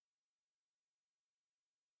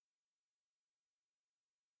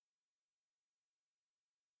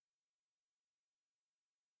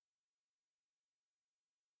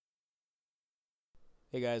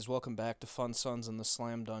Hey guys, welcome back to Fun Sons in the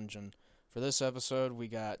Slam Dungeon. For this episode, we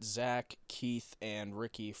got Zach, Keith, and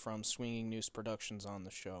Ricky from Swinging Noose Productions on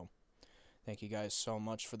the show. Thank you guys so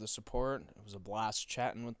much for the support. It was a blast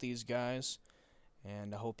chatting with these guys,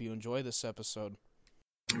 and I hope you enjoy this episode.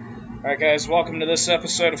 Alright guys, welcome to this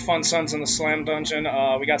episode of Fun Sons in the Slam Dungeon.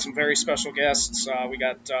 We got some very special guests. We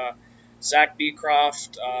got Zach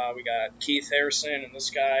Beecroft, we got Keith Harrison, and this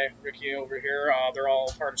guy, Ricky, over here. They're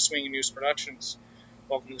all part of Swinging Noose Productions.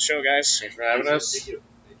 Welcome to the show, guys. Thanks for having us. Thank you.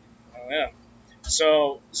 Oh, yeah.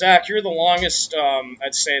 So, Zach, you're the longest,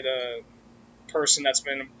 I'd say the person that's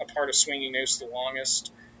been a part of Swinging Noose the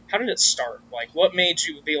longest. How did it start? Like, what made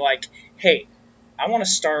you be like, hey, I want to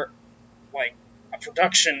start, like, a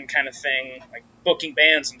production kind of thing, like booking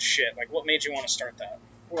bands and shit? Like, what made you want to start that?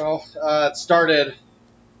 Well, it started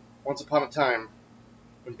once upon a time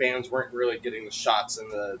when bands weren't really getting the shots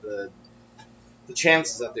and the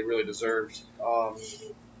chances that they really deserved.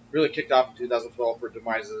 Really kicked off in 2012 for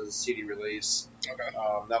Demise's CD release. Okay.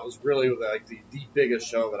 That was really like the biggest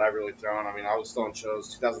show that I really thrown. I mean, I was throwing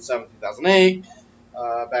shows 2007, 2008,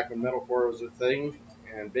 back when metalcore was a thing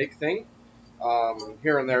and big thing.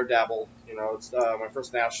 Here and there dabbled. You know, it's my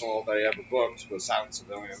first national that I ever booked was Silent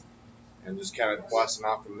Civilian, and just kind of blasting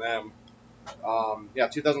out from them.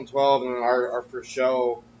 2012, and then our first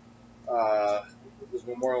show was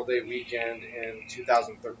Memorial Day weekend in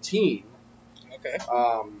 2013. Okay.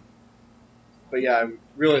 But yeah, I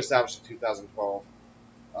really established in 2012.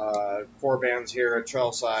 4 bands here at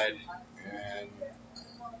Trailside, and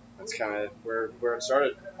that's kind of where it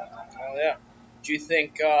started. Oh, yeah. Do you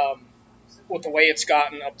think, with the way it's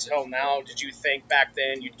gotten up till now, did you think back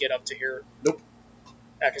then you'd get up to here? Nope.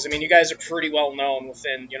 Yeah, because, I mean, you guys are pretty well known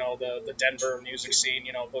within, you know, the Denver music scene,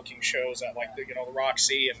 you know, booking shows at, like, the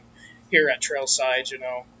Roxy and here at Trailside, you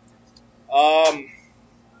know.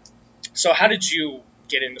 So how did you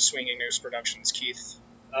get into Swinging Noose Productions, Keith?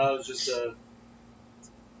 It was just a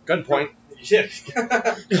Good point. yeah. That's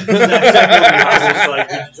exactly what I was like.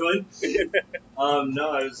 Did you join? No,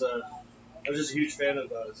 I was just a huge fan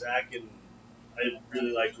of Zach, and I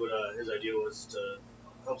really liked what his idea was to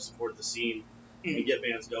help support the scene and get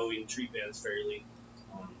bands going, treat bands fairly.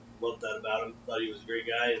 Loved that about him. Thought he was a great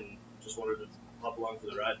guy, and just wanted to hop along for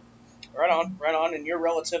the ride. Right on. And you're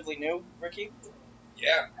relatively new, Ricky?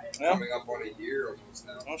 Yeah, Yeah. coming up on a year almost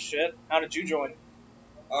now. Oh, shit. How did you join?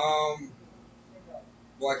 Well,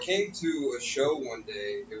 I came to a show one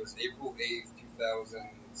day. It was April 8th,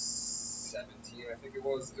 2017, I think it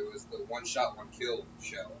was. It was the One Shot, One Kill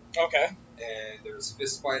show. Okay. And there was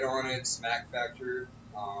Fist Fight on it, Smack Factor.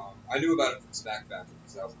 I knew about it from Smack Factor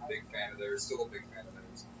because I was a big fan of theirs, still a big fan of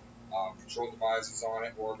theirs. Control Demise was on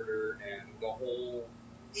it, Orbiter, and the whole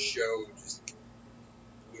show just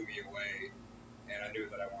blew me away. And I knew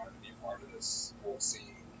that I wanted to be a part of this whole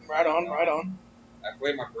scene. Right on. I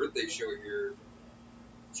played my birthday show here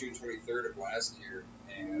June 23rd of last year,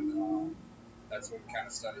 and that's when we kind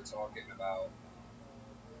of started talking about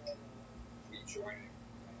me joining.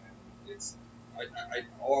 And it's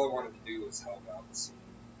all I wanted to do was help out the scene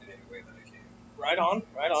in any way that I can. Right on.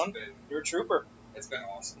 You're a trooper. It's been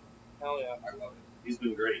awesome. Hell yeah. I love it. He's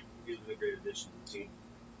been great. He's been a great addition to the team.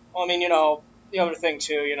 Well, I mean, you know, the other thing,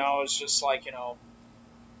 too, you know, is just like, you know,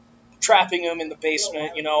 trapping them in the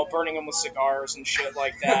basement, you know, burning them with cigars and shit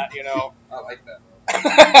like that, you know. I like that.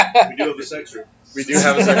 We do have a sex room. We do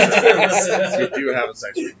have a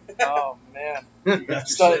sex room. Oh, man. You got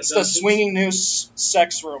It's your the shit done. Swinging Noose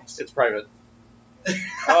sex room. It's private.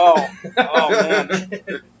 Oh, man.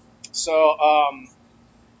 So,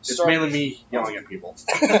 It's start- mainly me yelling at people,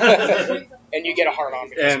 and you get a hard on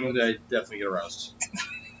because of and it. I definitely get aroused.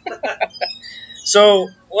 So,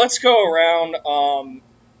 let's go around.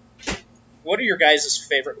 What are your guys'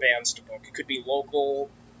 favorite bands to book? It could be local.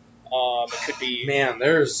 It could be... Man,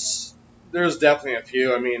 there's definitely a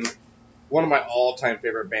few. I mean, one of my all-time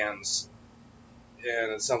favorite bands,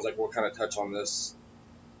 and it sounds like we'll kind of touch on this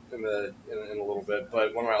in a little bit,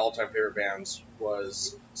 but one of my all-time favorite bands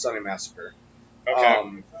was Sunday Massacre.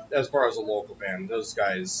 Okay. As far as a local band, those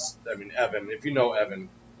guys, I mean, Evan, if you know Evan,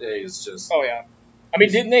 he's just Oh, yeah. I mean,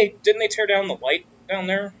 didn't they tear down the light down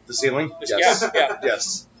there? the ceiling. Yeah.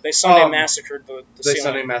 Yes. They Sunday Um, massacred the They ceiling.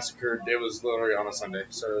 Sunday massacred. It was literally on a Sunday,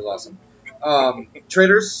 so it was awesome.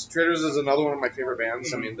 Traders is another one of my favorite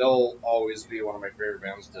bands. I mean, they'll always be one of my favorite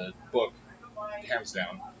bands to book, hands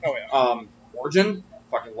down. Oh, yeah. Origin,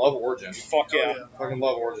 fucking love Origin. Fuck yeah. Fucking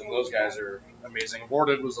love Origin. Those guys are amazing.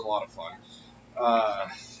 Boarded was a lot of fun.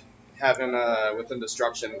 Having Within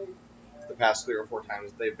Destruction, the past 3 or 4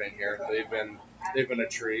 times they've been here, they've been a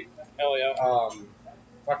treat. Hell yeah.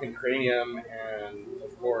 Fucking Cranium, and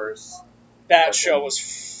of course That show was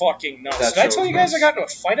fucking nuts. That Did I show tell was you guys nuts. I got into a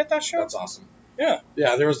fight at that show? That's awesome. Yeah.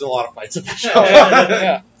 Yeah, there was a lot of fights at that show.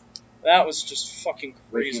 Yeah. That was just fucking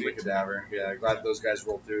Waking crazy. the Cadaver. Yeah, glad those guys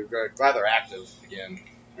rolled through. Glad they're active again,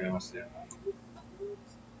 to be honest with you.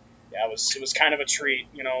 Yeah, it was kind of a treat.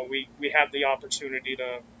 You know, we had the opportunity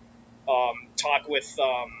to talk with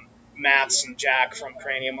Mats and Jack from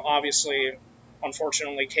Cranium. Obviously,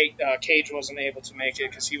 unfortunately, Cage wasn't able to make it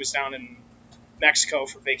because he was down in Mexico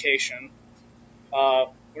for vacation.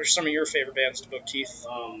 What are some of your favorite bands to book, Keith?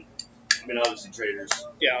 I mean, obviously Traders.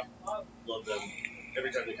 Yeah. Love them. Every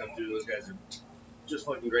time they come through, those guys are just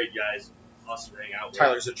fucking great guys. Awesome to hang out with.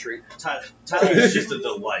 Tyler's a treat. Tyler is just a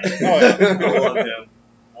delight. yeah. I love him.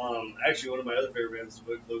 Actually, one of my other favorite bands to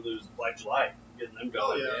book was Black July. Getting them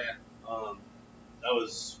going. That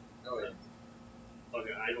was.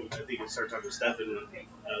 Okay, I think I started talking to Stefan when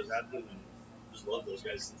that was happening, and just love those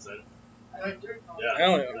guys since then. Yeah.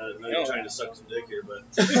 Hell yeah. Not trying to suck some dick here, but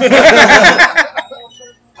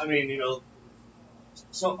I mean, you know,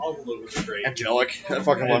 so all the logos are great. Angelic. I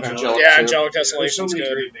fucking love Angelic. Yeah, too. Angelic There's so Desolation's many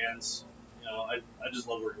good. great bands. You know, I just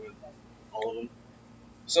love working with all of them.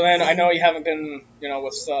 So then, I know you haven't been, you know,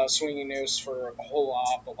 with Swinging Noose for a whole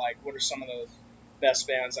lot, but like, what are some of the best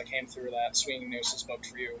bands that came through that Swinging Noose has booked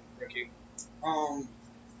for you, Ricky? For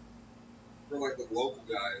like the local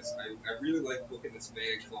guys, I really like booking this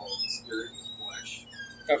band called Spirit and Flesh.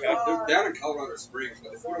 Okay. They're down in Colorado Springs,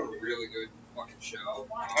 but they put on a really good fucking show. Oh,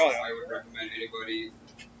 yeah. I would recommend anybody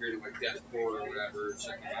here to like deathcore or whatever,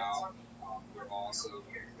 check them out. They're awesome.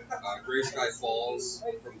 Gray Sky Falls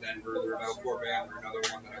from Denver, they're a metalcore band. They're another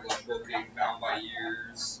one that I love booking. Bound by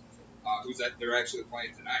Years. They're actually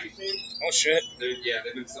playing tonight. Oh, shit. They've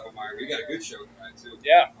been some of mine. We got a good show tonight too.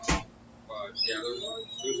 Yeah. But yeah, those are.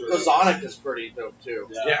 Ozonic is pretty dope too.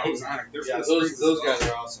 Yeah, Ozonic. Yeah, those guys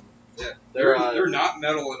are awesome. Yeah, They're not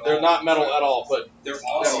metal at all. They're not metal at all, but they're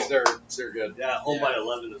awesome. They're good. Yeah, Home by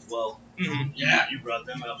 11 as well. Mm-hmm. Yeah, You brought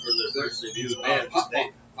them out for their first debut. Man, Pop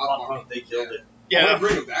Punk. They killed it. I want Yeah. to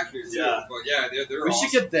bring them back here too. Yeah. But yeah, they're We awesome.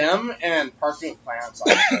 should get them and Parking Plants on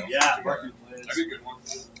the show. Yeah, together. Parking Plans. That'd be a good one.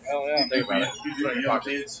 Hell yeah. Think about it. You do young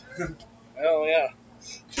kids. Hell yeah.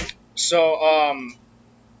 So, are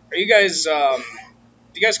you guys, do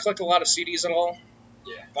you guys collect a lot of CDs at all?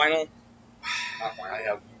 Yeah. Vinyl? Not mine. I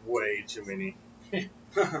have way too many.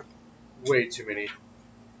 Way too many.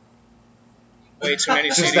 Way too many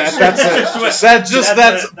Just CDs. that's it.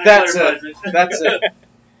 That's it.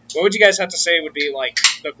 What would you guys have to say would be like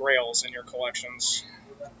the grails in your collections?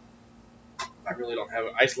 I really don't have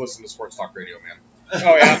it. I just listen to sports talk radio, man.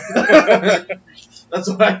 Oh yeah. That's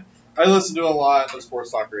what I listen to a lot of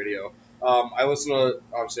sports talk radio. I listen to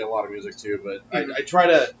obviously a lot of music too, but I try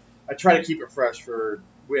to keep it fresh for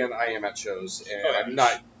when I am at shows and I'm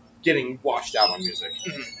not getting washed out on music.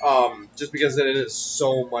 Just because it is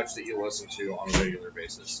so much that you listen to on a regular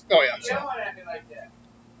basis. Oh yeah.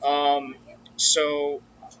 So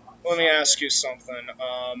let me ask you something.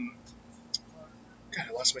 God,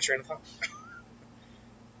 I lost my train of thought.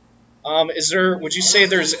 Would you say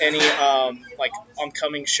there's any like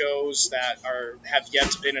upcoming shows that have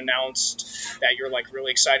yet to been announced that you're like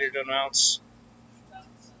really excited to announce?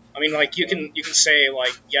 I mean, like you can say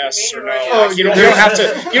like yes or no. Like, you don't have to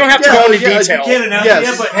go into detail. You can't announce it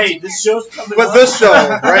yet, but hey, this show's coming But up. this show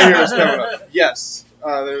right here is coming up. Yes,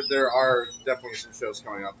 there are definitely some shows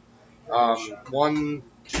coming up. One,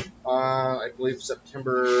 I believe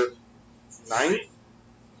September 9th,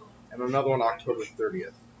 and another one October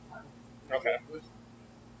 30th. Okay.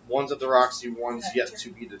 One's at the Roxy, one's yet to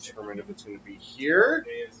be determined if it's going to be here.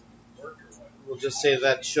 We'll just say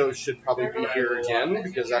that show should probably be here again,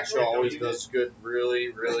 because that show always does good,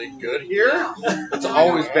 really, really good here. It's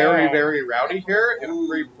always very, very rowdy here, and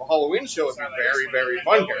every Halloween show would be very, very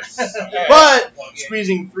fun here. But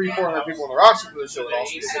squeezing 300-400 people in the Roxy for the show would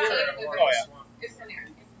also be a good show.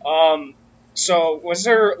 Oh yeah. So was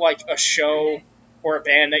there like a show or a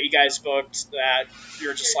band that you guys booked that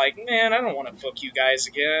you're just like, man, I don't want to book you guys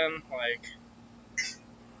again? Like,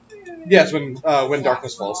 Yes, when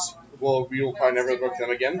Darkness Falls. We will probably never book them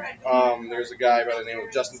again. There's a guy by the name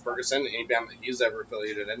of Justin Ferguson. Any band that he's ever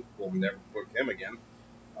affiliated in, we'll never book him again.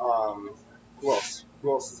 Who else?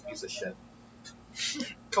 Who else is a piece of shit?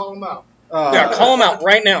 Call him out. yeah, call them out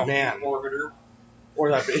right now. Man. Orbiter. Or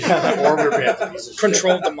that Orbiter band's a piece of shit.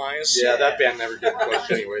 Controlled Demise. Yeah, that band never gets pushed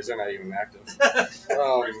anyways. They're not even active.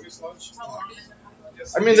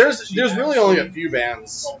 I mean, there's really only a few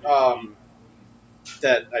bands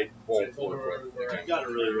that I won't work with. You gotta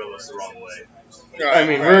really rub us the wrong way. I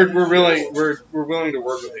mean, we're willing to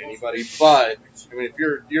work with anybody, but I mean, if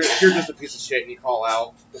you're just a piece of shit and you call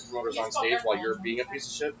out the promoters on stage while you're being a piece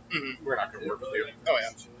of shit, we're not going to work with you. Oh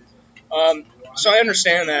yeah. So I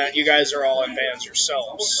understand that you guys are all in bands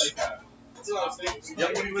yourselves. You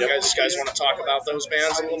guys want to talk about those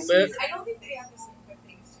bands a little bit?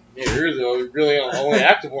 Yeah, you're the really only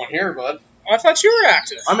active one here, bud. I thought you were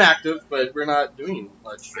active. I'm active, but we're not doing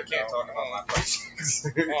much. I can't talk about my projects. Oh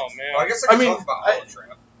man. Well, I guess I can talk about Hollow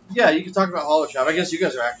Trap. Yeah, you can talk about Hollow Trap. I guess you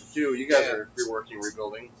guys are active too. You guys are reworking,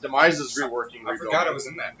 rebuilding. Demise is reworking, rebuilding. I forgot I was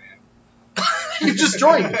in that band. You just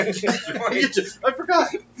joined. I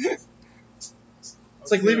forgot.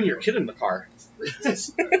 It's like leaving your kid in the car. I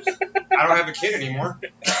don't have a kid anymore.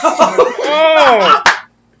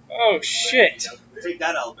 Oh shit. Take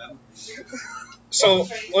that, Alabama. So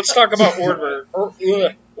let's talk about Orbiter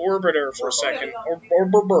for a second. Or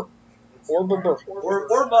butter. Or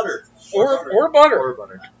butter. Or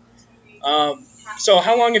butter. So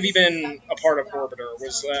how long have you been a part of Orbiter?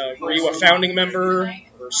 Were you a founding member,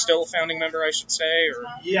 or still a founding member, I should say? Or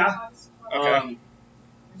Yeah. okay.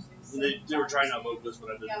 They were trying out vocalists,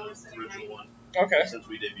 but I did the original one. Okay. Since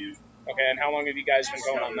we debuted. Okay, and how long have you guys been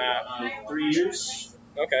going on that? 3 years.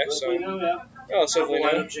 Okay, so Yeah. relatively new.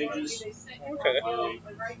 Lineup changes. Okay.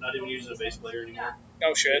 Not even using a bass player anymore.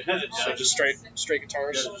 Oh shit. So just straight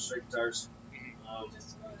guitars. Yeah, just straight guitars.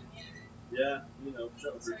 Yeah,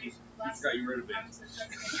 shut up, Ricky. You forgot you were in a band.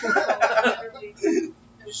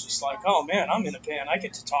 It's just like, oh man, I'm in a band. I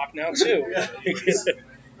get to talk now too.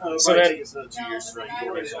 So then, it's another 2 years to write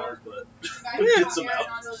 4 songs, but get some out.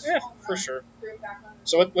 Yeah, for sure.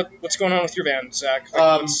 So what's going on with your band, Zach?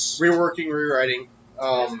 Reworking, rewriting.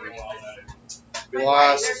 We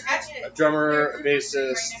lost a drummer, a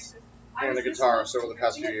bassist, and a guitarist over the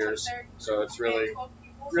past few years. So it's really a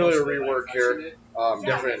rework here.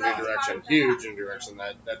 Definitely a new direction, huge new direction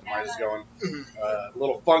that Demise is going. A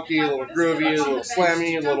little funky, a little groovy, a little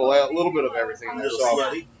slammy, a little bit of everything. A little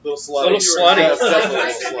slutty. Little slutty. Yeah,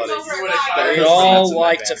 definitely a little slutty. We all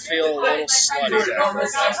like to feel a little slutty.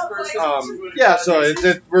 Yeah, so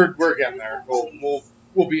we're getting there.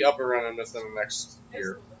 We'll be up and running within the next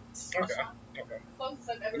year. Okay.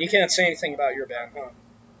 And you can't say anything about your band,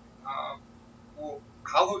 huh? Well,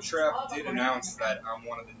 Hollow Trap did announce that I'm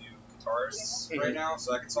one of the new guitarists right now,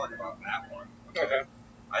 so I can talk about that one. Okay.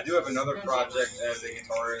 I do have another project as a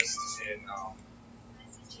guitarist in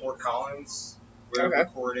Fort Collins. We're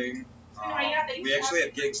recording. We actually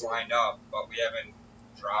have gigs lined up, but we haven't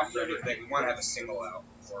dropped anything. We want to have a single out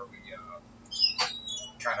before we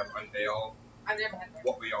kind of unveil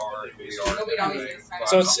what we are and who we are. And everything.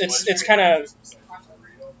 So it's kind of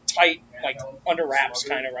tight, like under wraps,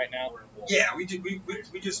 kind of right now. Yeah, we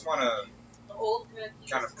just want to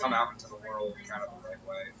kind of come out into the world kind of the right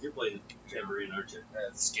way. You're playing tambourine, aren't you?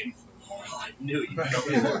 Skin for the moment. I knew you.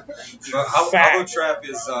 But Hollow Trap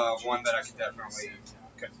is one that I can definitely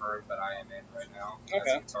confirm that I am in right now as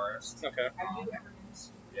a guitarist. Okay.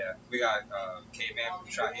 Yeah, we got K-Man from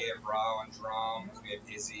Shahid Rao on drums. We have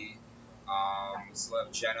Izzy. We still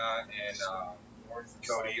have Jenna and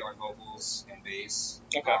Cody on vocals and bass.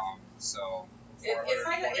 Okay. So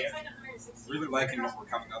really liking what we're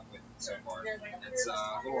coming up with so far. It's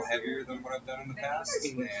a little heavier than what I've done in the past,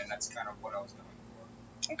 and that's kind of what I was going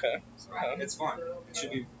for. Okay. So it's fun. It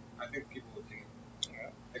should be. I think people would dig it.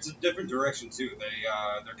 It's a different direction too.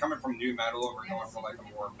 They're coming from new metal, and we're going for like a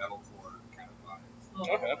more metalcore kind of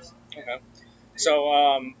vibe. Okay.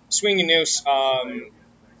 So Swinging Noose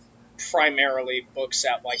primarily books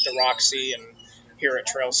at like the Roxy and here at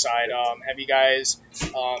Trailside. Have you guys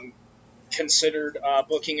considered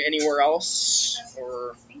booking anywhere else,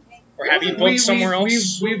 or have you booked somewhere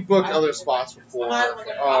else? We've booked other spots before.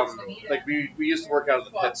 Like we used to work out of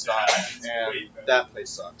the Pit Stop, and that place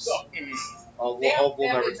sucks. We'll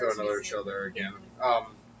never do another show there again.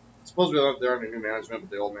 Supposedly they're under new management, but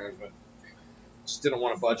the old management just didn't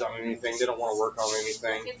want to budge on anything. They don't want to work on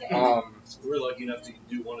anything. We were lucky enough to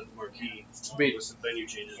do one at the Marquee with some venue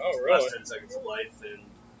changes. Oh, really? Last 10 Seconds of Life and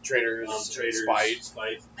Traders,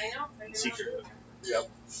 Spite, and Secret. Yep.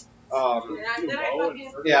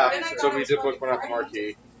 Yeah, so we did book one at the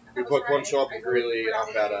Marquee. We booked one show up in Greeley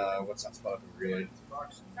up at, what's that spot up in Greeley?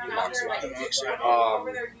 Moxie.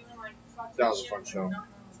 That was a fun show.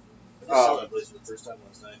 I saw that place for the first time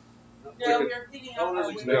last night. No, not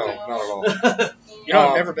at all.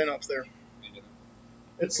 I've never been up there.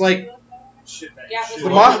 It's like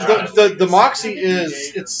the Moxie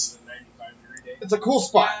is it's a cool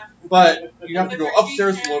spot, but you have to go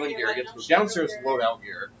upstairs with loading gear, you have to go downstairs with load out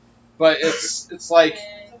gear. But it's like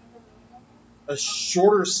a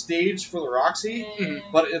shorter stage for the Roxy,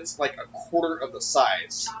 but it's like a quarter of the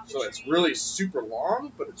size. So it's really super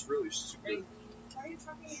long, but it's really super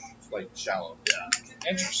like shallow.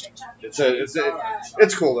 Interesting.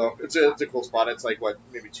 It's cool though. It's a cool spot. It's like what,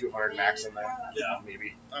 maybe 200 max in there. Yeah.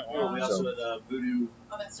 Maybe. Oh, we also had Voodoo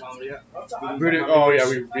Comedy. Voodoo. Oh yeah,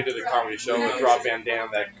 we did a comedy show with Rob Van Dam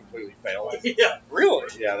that completely failed. Yeah. Really?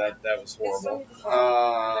 Yeah, that was horrible.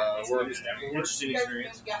 Interesting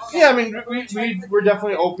experience. Yeah, I mean, we're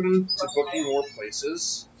definitely open to booking more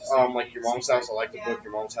places. Like your mom's house. I like to book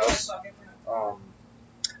your mom's house.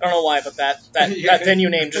 I don't know why, but that venue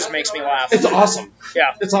name just makes me laugh. It's awesome.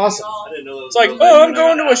 Yeah. It's awesome. I didn't know that was It's like, oh, I'm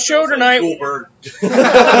going to a show tonight. Cool bird.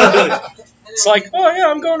 It's like, oh yeah,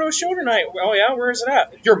 I'm going to a show tonight. Oh yeah, where is it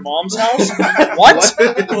at? Your mom's house? What?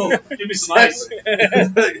 Oh, give me some ice.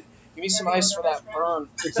 Give me some ice for that burn.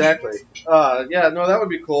 Exactly. Yeah, no, that would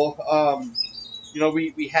be cool.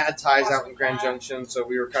 We had ties out in Grand Junction, so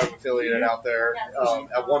we were kind of affiliated out there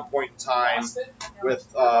at one point in time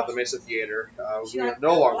with the Mesa Theater. We are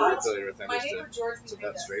no longer affiliated with them, just to set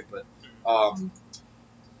that straight. But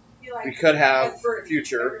we could have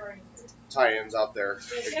future tie-ins out there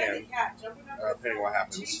again, depending on what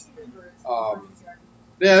happens.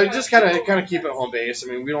 Yeah, just kind of keep it home base.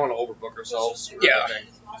 I mean, we don't want to overbook ourselves. Yeah.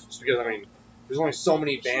 Just because, I mean, there's only so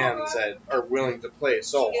many bands that are willing to play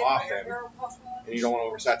so often, and you don't want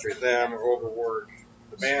to oversaturate them or overwork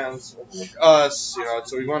the bands, overwork us,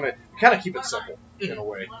 so we want to kind of keep it simple in a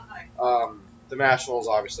way. The Nationals,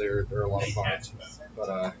 obviously, are a lot of fun,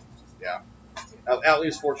 but, yeah. At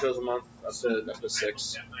least 4 shows a month, up to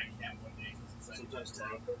 6.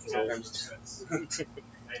 Sometimes 10.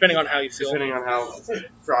 Depending on how you feel. Depending on how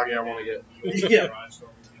froggy I want to get. Yeah.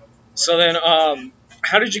 So then,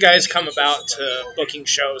 how did you guys come about to booking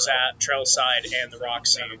shows at Trailside and the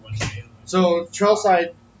Roxy? So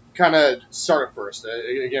Trailside kind of started first.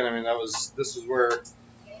 Again, I mean, this is where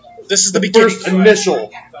This is the beginning. first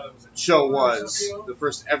initial show was, the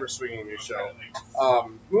first ever Swinging News show.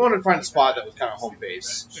 We wanted to find a spot that was kind of home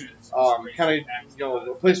base. Kind of,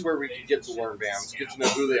 a place where we could get to learn bands, get to know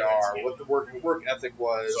who they are, what the work ethic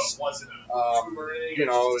was.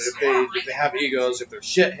 If they have egos, if they're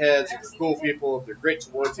shitheads, if they're cool people, if they're great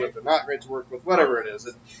to work with, if they're not great to work with, whatever it is.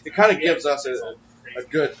 It kind of gives us a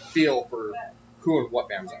good feel for who and what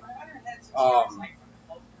bands are.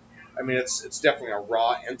 I mean, it's definitely a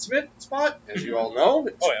raw, intimate spot, as you all know.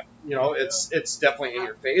 It's definitely in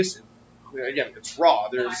your face. Again, it's raw.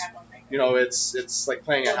 There's, it's like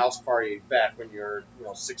playing a house party back when you're,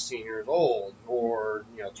 16 years old or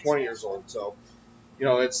 20 years old. So,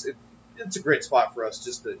 it's a great spot for us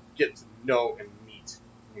just to get to know and meet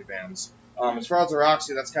new bands. As far as the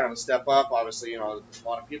Roxy, that's kind of a step up. Obviously, a lot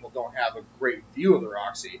of people don't have a great view of the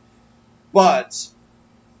Roxy, but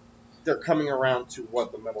they're coming around to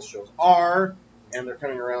what the metal shows are, and they're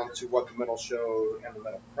coming around to what the metal show and the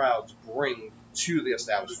metal crowds bring to the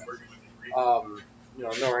establishment.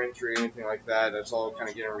 No entry, anything like that. That's all kind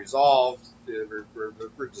of getting resolved.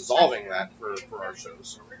 We're dissolving that for our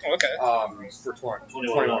shows. Okay. For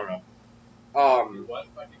 21.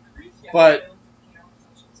 But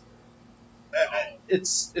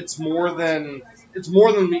it's more than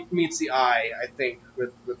meets the eye, I think,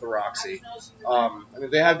 with the Roxy. I mean,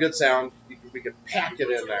 they have good sound. We could pack it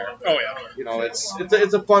in there. Oh yeah.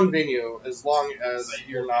 It's a fun venue as long as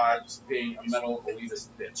you're not being a metal elitist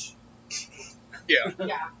bitch. Yeah.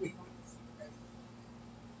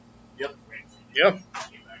 Yep.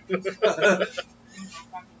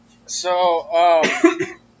 So,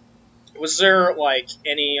 was there like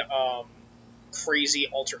any crazy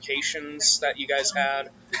altercations that you guys had?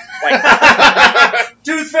 Like,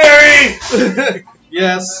 Tooth Fairy!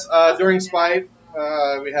 Yes, during Spite,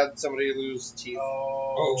 we had somebody lose teeth.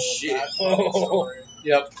 Oh, shit. Oh.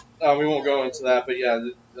 Yep. We won't go into that, but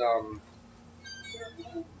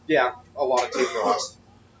yeah, a lot of teeth were lost.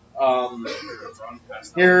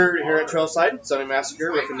 Here at Trailside, Sunday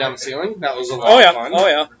Massacre, ripping down the ceiling. That was a lot of fun. Oh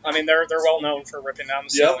yeah. I mean, they're well known for ripping down the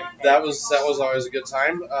ceiling. Yep, that was always a good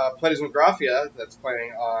time. Pleddy's with Graphia, that's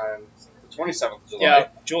playing on the 27th of July. Yeah,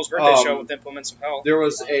 Jules' birthday show with Implements of Hell. There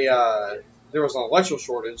was an electrical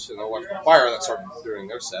shortage and an electrical fire that started doing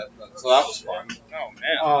their set, so that was fun. Oh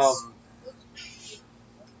man.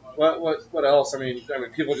 What else? I mean,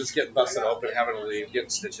 people just getting busted open, having to leave, getting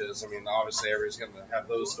stitches. I mean, obviously everybody's going to have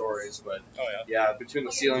those stories, but yeah, between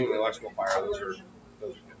the ceiling and the electrical fire, those are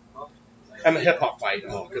good. And the hip hop fight,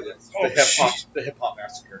 the hip hop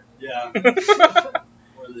massacre. Yeah.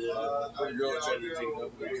 Or the girl that tried to take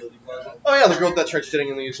up the utility closet. Oh yeah, the girl that tried shitting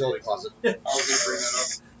in the utility closet. I was going to bring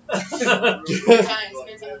that up.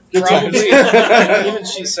 Good Probably. times. Even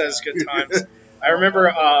she says good times. I remember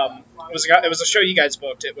it was a show you guys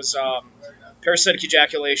booked. It was parasitic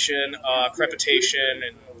ejaculation, crepitation,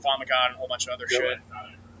 and vomit god, and a whole bunch of other shit.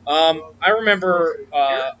 I remember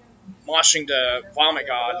moshing to vomit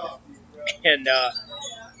god, and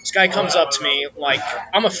this guy comes up to me like,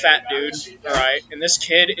 I'm a fat dude, all right, and this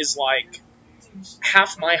kid is like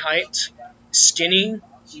half my height, skinny,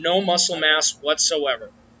 no muscle mass whatsoever.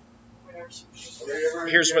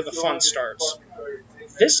 Here's where the fun starts.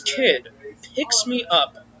 This kid picks me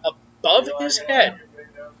up above his head.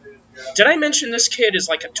 Did I mention this kid is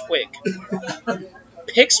like a twig?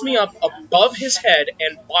 Picks me up above his head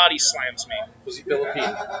and body slams me. Was he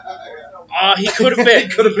Philippine? He could have been.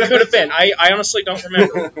 Could have been. I honestly don't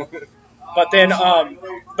remember. But then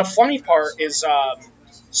the funny part is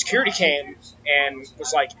security came and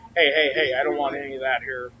was like, hey, I don't want any of that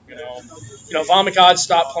here. You know, Vomit God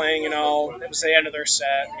stopped playing. You know, it was the end of their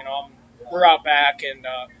set. You know, we're out back and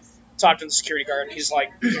talked to the security guard. And he's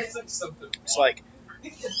like,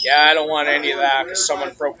 yeah, I don't want any of that because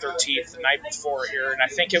someone broke their teeth the night before here, and I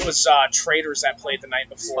think it was Traders that played the night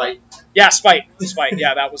before. Spite. Yeah, Spite.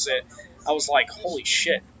 Yeah, that was it. I was like, holy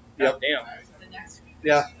shit. Yep. Damn.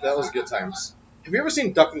 Yeah, that was good times. Have you ever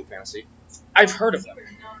seen Duckin' Fantasy? I've heard of them.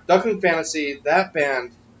 Duckin' Fantasy, that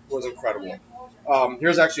band was incredible.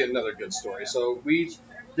 Here's actually another good story. So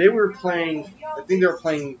they were playing, I think they were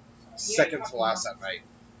playing second to last that night.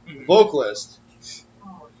 The vocalist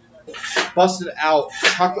busted out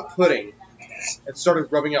chocolate pudding and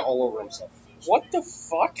started rubbing it all over himself. What the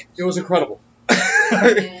fuck? It was incredible.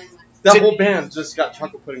 That whole band just got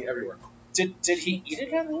chocolate pudding everywhere. Did he eat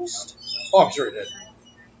it at least? Oh, I'm sure he did.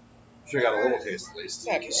 I'm sure he got a little taste at least.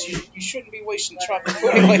 Yeah, because you shouldn't be wasting chocolate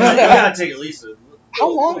pudding like You that. gotta take at least a... How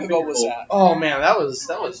long ago was that? Oh man, that was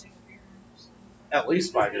at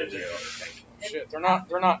least 5 years ago. Shit, they're not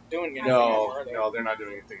doing anything No, anymore, are they? no, they're not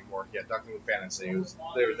doing anything anymore. Yeah, Duckin' Fantasy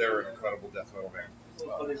they were an incredible death metal band.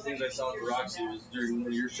 One of the things I saw at the Roxy was during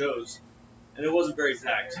one of your shows, and it wasn't very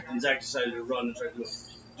packed, and Zach decided to run and try to do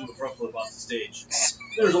a front flip off the stage.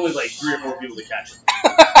 There was only like 3 or 4 people to catch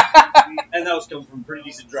him. And that was coming from a pretty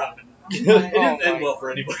decent drop. It didn't end well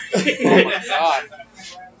for anybody. Oh my god.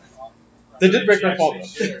 They did break my fall though.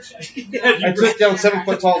 I took down 7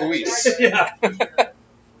 foot tall Luis. Yeah.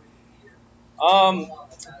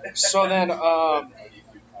 So then, I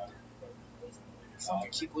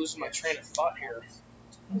keep losing my train of thought here.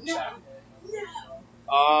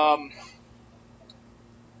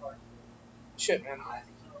 Shit, man.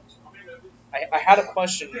 I had a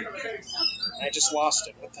question, and I just lost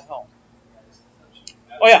it. What the hell?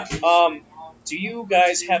 Oh yeah. Do you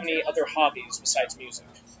guys have any other hobbies besides music?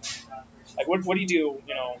 Like, what do you do?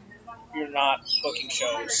 You know, if you're not booking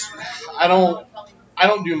shows. I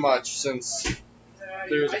don't do much since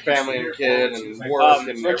there's a family and kid and work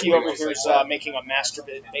and Ricky everything over else here like is that. making a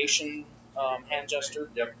masturbation hand gesture.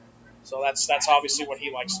 Yep. So that's obviously what he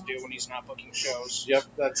likes to do when he's not booking shows. Yep,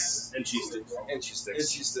 that's And cheese sticks. and she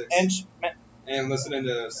sticks. And listening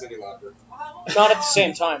to Cyndi Lauper. Not at the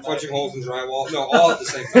same time. Punching Right? holes in drywall. No, all at the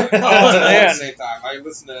same time. Oh, All at man. the same time. I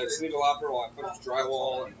listen to Cyndi Lauper while I punch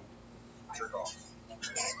drywall and jerk off.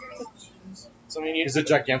 So I mean, He's a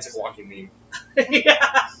gigantic walking meme. yeah,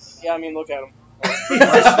 I mean, look at him.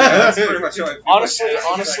 That's pretty much how I feel.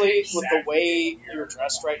 Honestly, with the way you're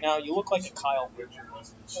dressed right now, you look like a Kyle.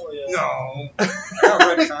 No. I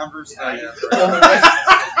got red Converse.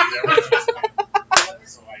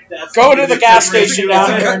 Go to the gas station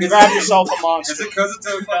down here and grab yourself a monster. Is it because it's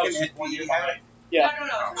a fucking Yeah.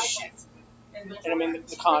 And I mean,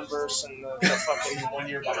 the Converse and the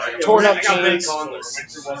fucking torn up jeans.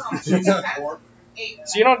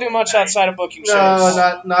 So you don't do much outside of booking shows?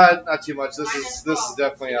 No, not too much. This is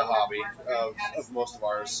definitely a hobby of most of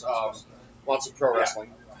ours. Lots of pro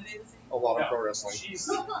wrestling. A lot of pro wrestling.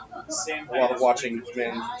 A lot of watching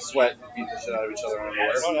men sweat and beat the shit out of each other on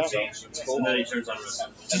underwear. Oh, yeah. So it's cool. And then he turns on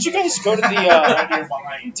wrestling. Did you guys go to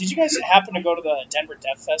the? Did you guys happen to go to the Denver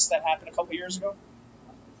Death Fest that happened a couple years ago?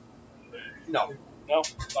 No. No.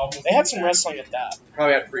 They had some wrestling at that.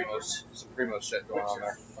 Probably had some primo shit going on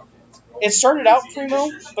there. It started out primo,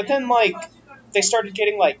 but then like they started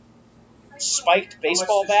getting like spiked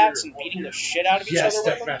baseball bats and beating the shit out of each Yes, other with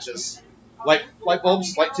death them. matches. Light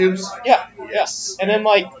bulbs, light tubes. Yeah, Yes. And then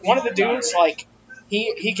like one of the dudes like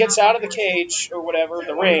he gets out of the cage or whatever,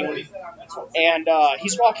 the ring, and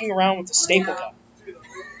he's walking around with a staple gun.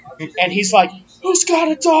 And he's like, "Who's got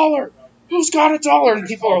 $1? Who's got $1?" And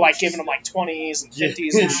people are like giving him like 20s and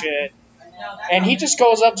 50s and shit. And he just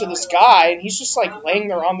goes up to this guy, and he's just like laying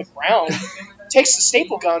there on the ground, takes the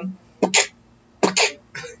staple gun.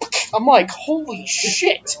 I'm like, holy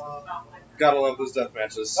shit. Gotta love those death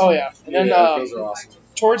matches. Oh, yeah. And then those are awesome.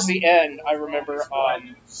 towards the end, I remember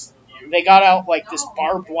they got out like this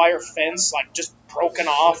barbed wire fence, like just broken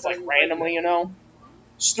off like randomly,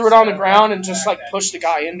 just threw it on the ground and just like pushed the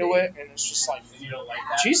guy into it, and it's just like,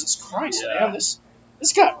 Jesus Christ, man, this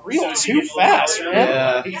got real too fast, man.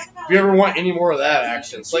 Yeah. If you ever want any more of that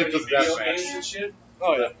action, Slave to the Death Match.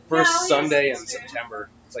 Oh yeah. First Sunday in September.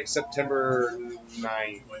 It's like September 9th,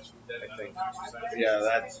 I think.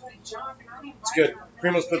 Yeah, it's good.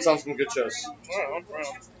 Primo's puts on some good shows. Right.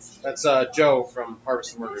 That's Joe from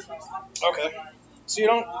Harvest and Murder. Okay. So you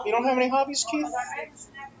don't have any hobbies, Keith?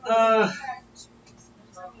 I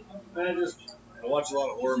watch a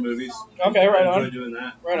lot of horror movies. Okay, right I on. enjoy doing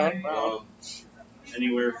that. Right on.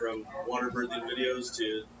 Anywhere from water birthing videos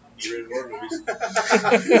to E-rated horror movies.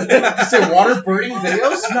 You say water birding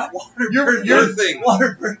videos? Not water Birthing.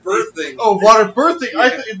 Water birthing. Birthing. Oh, water birthing. I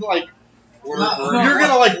think like Water you're birthing.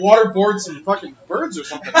 gonna like waterboard some fucking birds or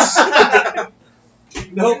something.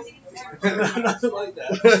 Nope. Nothing like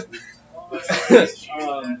that.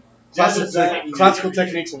 Classical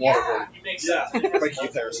techniques of waterboarding. Yeah. By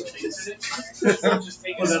Keith Harrison.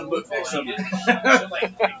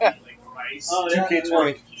 Oh, yeah.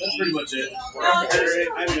 2K20. That's pretty much it. I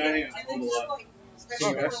think I'm a lot.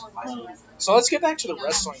 Okay. So let's get back to the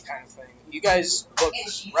wrestling kind of thing. You guys book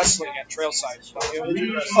wrestling at Trailside, don't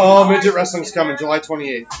you? Oh, midget wrestling's coming July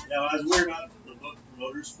 28th. Now, as we're not the book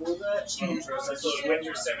promoters for that,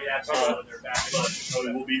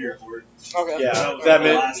 but we'll be here for it. Okay.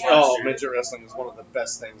 Yeah, midget wrestling is one of the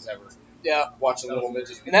best things ever. Yeah. Watching little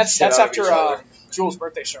midgets. And that's shit out of after each other. Jules'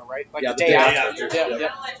 birthday show, right? Like Yeah, the day after. Yeah.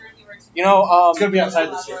 It's gonna be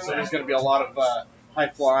outside this year, so there's gonna be a lot of high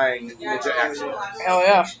flying midget action. Hell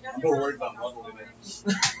yeah. I'm more worried about leveling it.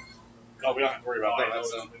 Oh, we don't have to worry about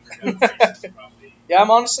that. Yeah,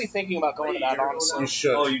 I'm honestly thinking about going to that, honestly. You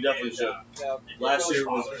should. Oh, you definitely should. Yeah. Last year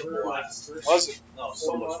was a blast. Was it? Oh,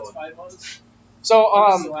 so much fun. So,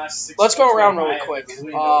 let's go around really quick.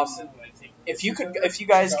 If you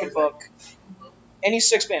guys could book any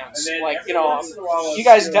 6 bands, like, you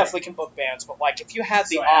guys definitely can book bands, but like, if you had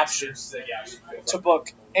the option to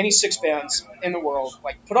book any 6 bands in the world,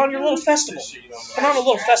 like, put on your little festival. Put on a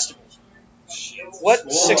little festival.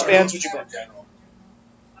 What 6 bands would you book?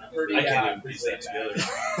 I can't even piece that together.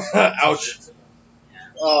 Ouch.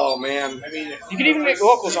 Oh, man. You could even make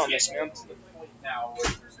locals on this, man.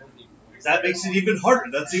 That makes it even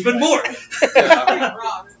harder. That's even more.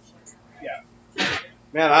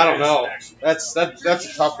 Man, I don't know. That's a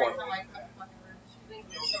tough one.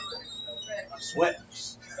 Sweat.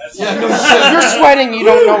 Yeah, no If shit. you're sweating, you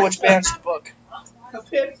don't know which bands to book.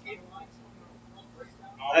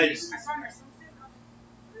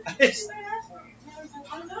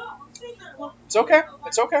 It's okay.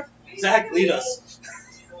 It's okay. Zach, lead us.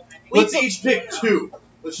 Let's each pick 2.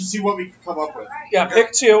 Let's just see what we can come up with. Yeah,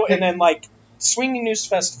 pick 2, and then like Swinging Noose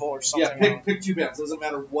Festival or something. Yeah, pick 2 bands. Doesn't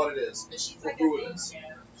matter what it is or who it is.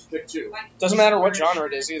 Pick 2. Doesn't matter what genre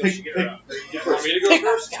it is either. You want me to go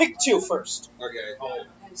first? Pick 2 first. Okay.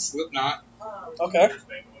 Slipknot, Okay.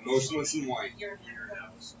 Motionless in White.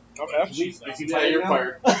 Okay. Yeah, you're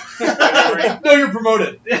fired. No, you're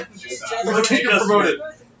promoted. You're promoted.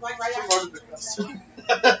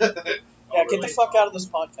 Yeah, get the fuck out of this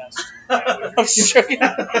podcast. I'm sure.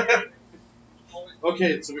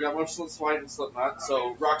 Okay, so we got Motionless White and Slipknot.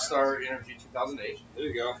 So Rockstar Energy 2008. There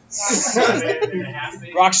you go.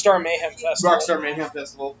 Rockstar Mayhem Festival. Rockstar Mayhem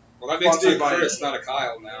Festival. Well, that makes me a Sponsored by- Chris, not a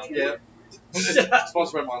Kyle now. Yeah.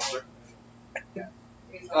 Sponsored by Monster.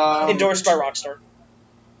 Endorsed by Rockstar.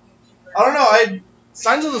 I don't know.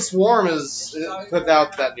 Signs of the Swarm put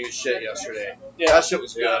out that new shit yesterday. Yeah. That shit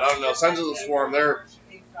was good. I don't know. Signs of the Swarm.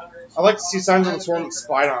 I like to see Signs of the Swarm and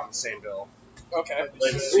Spine on the same bill. Okay.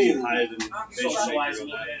 Like see Hyde and Nation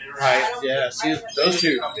Maker. Right. Yeah. See those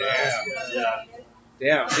two. Damn. Yeah.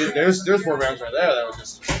 Damn. See, there's 4 bands right there that would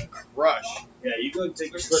just crush. Yeah, you go and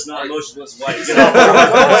take your Slipknot Motionless White.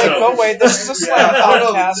 Go away. This is a slam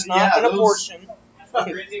podcast, not an abortion.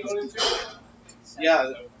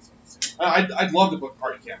 Yeah. I'd love to book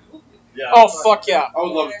Party Camp. Yeah. Oh, fuck yeah. I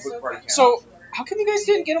would love to book Party Camp. So, how come you guys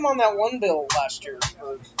didn't get them on that one bill last year,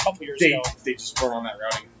 or a couple years ago? They just weren't on that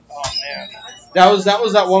routing. Oh, man. That was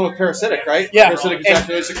that one with Parasitic, right? Yeah. Parasitic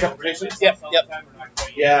ejaculation complication. Yep.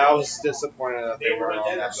 Yeah, I was disappointed that they weren't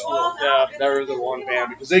on that bill. Yeah. They were the one band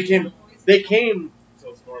because they came like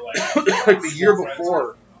the year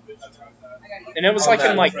before. And it was like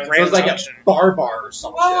in like It Grand was like Junction. a bar or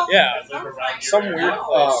some shit. Yeah. Some weird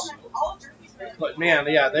place. But man,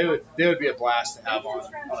 yeah, they would be a blast to have on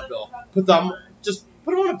a bill. Put them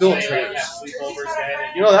on a bill of trailers. That would be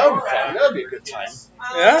fun. That would be a good time.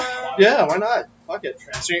 Yeah? Yeah, why not? Fuck it.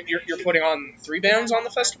 So you're putting on 3 bands on the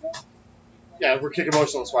festival? Yeah, we're kicking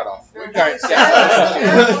most of the sweat off. All right.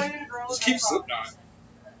 Just keep Slipknot.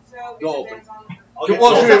 Go open. Okay,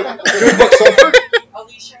 Well, so- should we book Sulfur?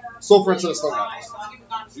 Sulfur instead of Slipknot.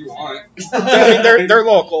 If you want. I mean, they're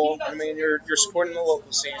local. I mean, you're supporting the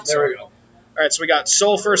local scene. So. There we go. All right, so we got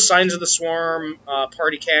Sulfur, Signs of the Swarm,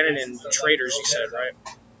 Party Cannon, and Traders. You said, right?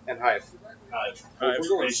 And Hive. If we're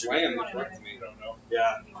going slam, then work to me.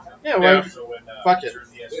 Yeah. Yeah, well, Yeah. fuck it.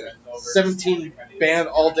 17 band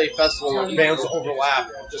all-day festival where bands overlap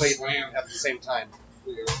played at the same time.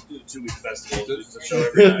 Do a 2-week festival just to show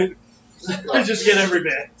every night. Just get every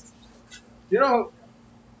band. You know,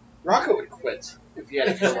 Rocco would quit if he had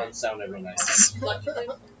to kill one sound every night.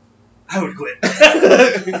 I would quit.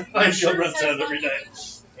 I should run sound every night.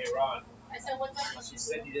 Hey, Ron. You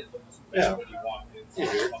said you didn't look too bad when you walked in. Yeah,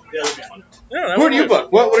 that'd be fun. Yeah, Who do you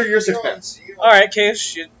book? What are your 6 bands? All right,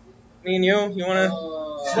 Case. Me and you want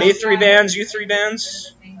to? Me 3 bands, you 3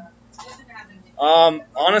 bands.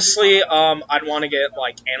 Honestly, I'd want to get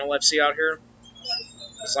like Analepsy out here.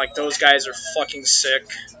 It's like those guys are fucking sick.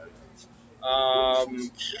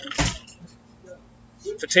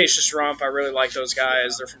 Fatacious Rump, I really like those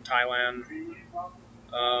guys. They're from Thailand.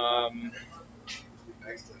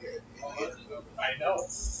 I know.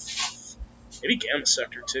 Maybe Gamma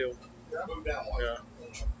Sector too. Yeah.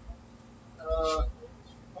 I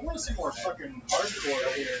want to see more fucking hardcore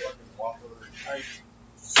out here.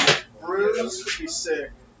 Bruise would be sick.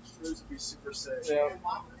 Bruise would be super sick. Yeah.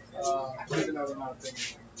 Even though they're not a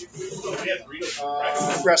thing.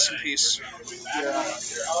 Rest in peace. Yeah.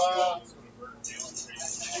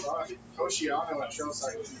 Oceano at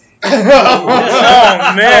trailside. Oh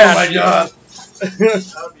man. Oh my god.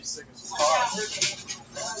 That would be sick as fuck.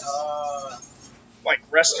 Like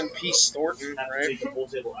rest in peace, Thornton, Have to right? take the pool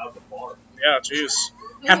table out the bar. Yeah, jeez.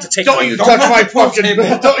 Have to take Don't you touch my fucking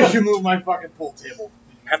Don't you move my fucking pool table.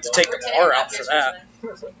 have to take the bar out for that.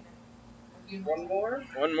 One more?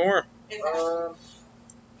 One more.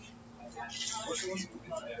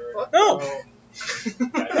 Fuck No. no.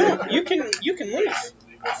 You can leave.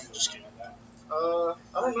 Just kidding. I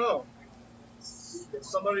don't know.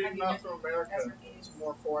 Somebody not from America. Some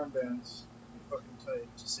more foreign bands. Fucking tight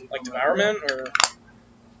to see. Like Devourment or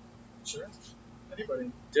Sure.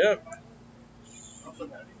 Anybody. yeah.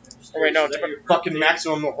 Nothing. Oh wait, no. Fucking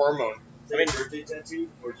Maximum the Hormone. Is that your birthday tattoo,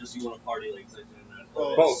 or just you want to party like that?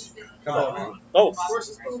 Both. Come on, man. Both. Of course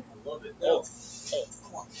it's both. I love it. Both.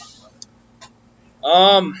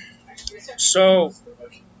 So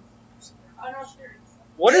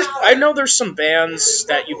what is? I know there's some bands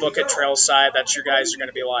that you book at Trailside that you guys are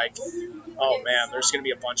gonna be like, oh man, there's gonna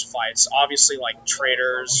be a bunch of fights. Obviously, like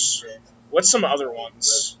Traders. What's some other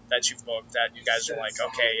ones that you've booked that you guys are like,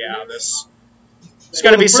 okay, yeah, this. There's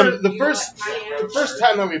gonna be some. The first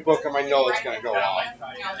time that we book them, I know it's gonna go off.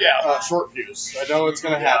 Yeah. Short fuse. I know it's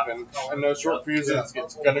gonna happen. I know short fuse is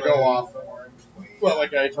it's gonna go off. Well,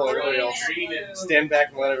 like I told everybody else, stand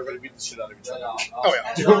back and let everybody beat the shit out of each other. Oh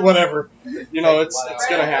yeah. Whatever. You know, it's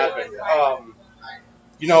gonna happen.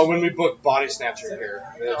 You know, when we booked Body Snatcher here,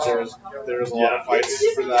 there was a lot of fights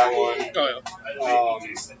for that one. Oh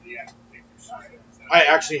yeah. I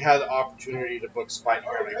actually had the opportunity to book Spike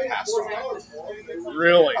here and I passed on it.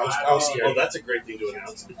 Really? I was scared. Oh, that's a great thing to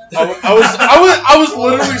announce. I was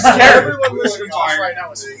literally scared. Everyone listening to us right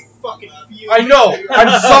now is fucking fuming. I know.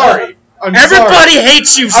 I'm sorry. Everybody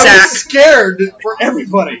hates you, I Zach. was scared for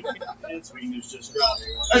everybody. It's news just dropped.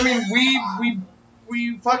 I mean,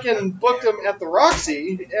 we fucking booked him at the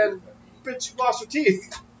Roxy, and bitch lost her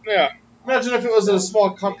teeth. Yeah. Imagine if it was in a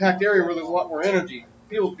small, compact area where there's a lot more energy.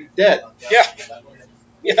 People would be dead. Yeah.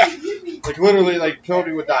 Yeah. Like literally, like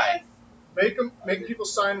Cody would die. Make people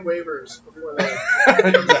sign waivers before they.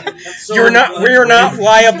 We're not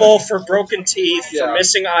liable for broken teeth, Yeah. for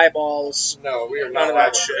missing eyeballs. No, we are None not of that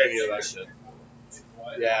allowed to shit. do any of that shit.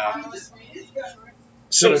 Yeah.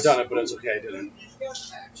 Should have done it, but it's okay. I didn't.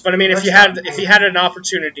 But I mean, if you had an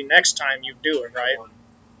opportunity next time, you'd do it, right?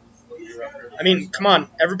 I mean, come on,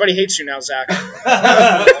 everybody hates you now, Zach.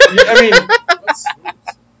 I mean,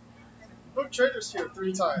 Book Traders here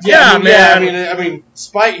 3 times. Yeah, man. I mean,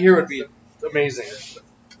 Spite here would be amazing,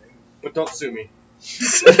 but don't sue me.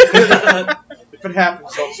 If it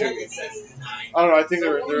happens, don't sue me. I don't know. I think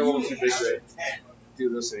they're a little too big to do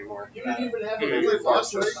this anymore. They played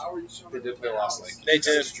Lost Lake. They did play Lost Lake. They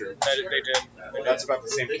did. That's true. They did. That's about the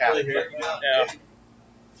same cat. Yeah.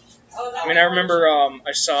 I mean, I remember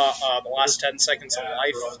I saw the last 10 seconds of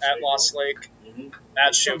Life at Lost Lake.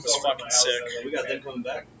 That shit was fucking sick. We got them coming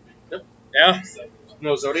back. Yeah.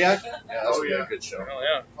 No Zodiac? Yeah, that was a really good show. Oh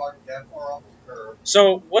yeah.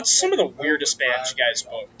 So, what's some of the weirdest bands you guys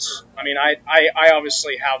booked? I mean, I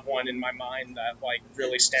obviously have one in my mind that like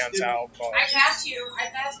really stands out. But I passed you. I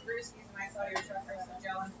passed Bruce and I saw your truck. I was so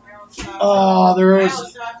jealous. I almost stopped. Oh, there I was.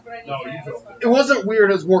 almost stopped, but I didn't. It wasn't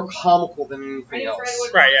weird. It was more comical than anything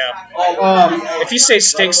else. right, yeah. If you say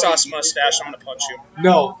steak sauce mustache, I'm gonna punch you.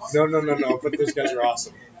 No. But those guys are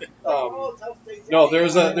awesome. No, there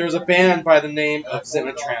was a band by the name of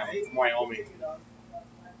Zenitram from Wyoming.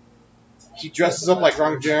 He dresses up like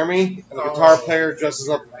Ron Jeremy, and the guitar player dresses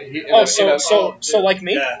up. So like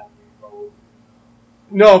me? Yeah.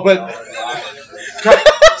 No, but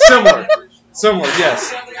similar,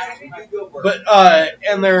 yes. But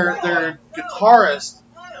and their guitarist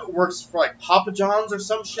works for like Papa John's or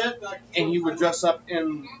some shit, and he would dress up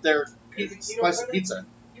in their slice of pizza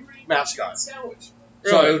mascot. So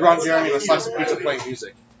it was Ron Jeremy and a slice of pizza playing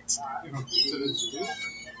music.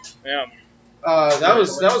 Yeah. That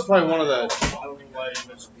was probably one of the. I don't know why you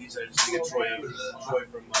mentioned pizza. I just think of Troy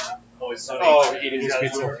from Always Sunny. Oh, eating He's his got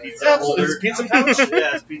pizza. little pizza Yeah, holder. his pizza pouch.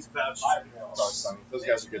 Yeah, his pizza pouch. Those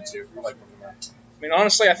guys are good too. I like them. I mean,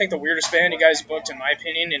 honestly, I think the weirdest band you guys booked, in my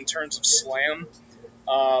opinion, in terms of slam,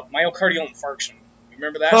 Myocardial Infarction. You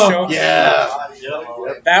remember that show? Yeah.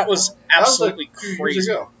 That was absolutely That was like crazy. Years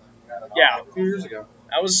ago. Yeah, A few years ago.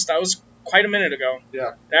 that was quite a minute ago.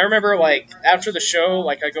 Yeah. And I remember, like, after the show,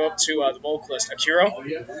 like, I go up to the vocalist, Akiro.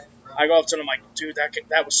 I go up to him, I'm like, dude,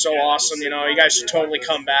 that was so awesome. You know, you guys should totally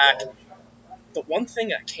come back. The one thing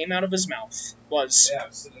that came out of his mouth was,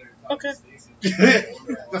 okay.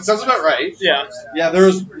 That sounds about right. Yeah. Yeah, there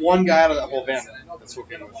was one guy out of that whole band that's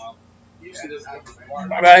okay with.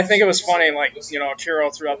 But I think it was funny, like, you know,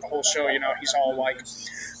 Akiro throughout the whole show, you know, he's all like,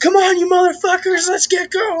 come on, you motherfuckers, let's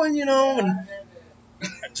get going, you know, and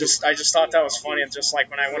I just thought that was funny, and just like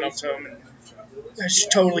when I went up to him, and I should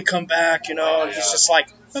totally come back, you know, and he's just like,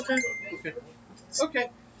 okay. Okay.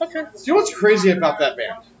 Do you know what's crazy about that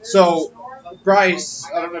band? So, Bryce,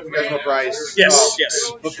 I don't know if you guys know Bryce. Yes.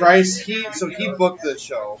 But Bryce, he booked the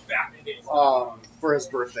show for his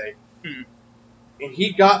birthday. Hmm. And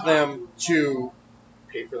he got them to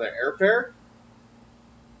pay for their airfare.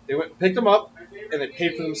 They went and picked them up, and they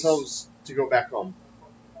paid for themselves to go back home.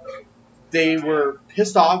 They were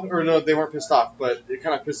pissed off, or no, they weren't pissed off, but it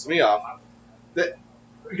kind of pissed me off.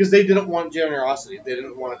 Because they didn't want generosity. They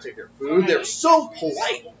didn't want to take their food. They were so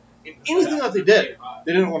polite in anything that they did.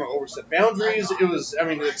 They didn't want to overstep boundaries. It was, I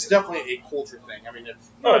mean, it's definitely a culture thing. I mean,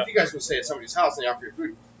 if you guys go stay at somebody's house and they offer you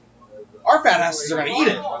food, our fat asses are going to eat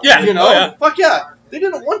it. Yeah. You know? Oh, yeah. Fuck yeah. They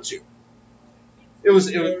didn't want to. It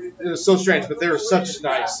was so strange, but they were such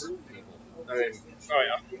nice people. I mean, Oh,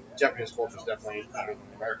 yeah. Japanese culture is definitely better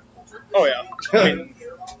than American culture. Oh, yeah. I mean,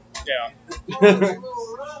 yeah.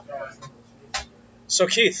 So,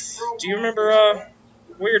 Keith, do you remember a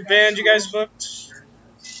weird band you guys booked?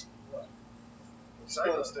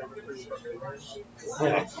 Silence Day was pretty fucking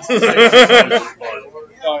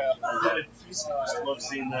Oh, yeah. I love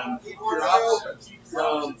seeing them. Fuck,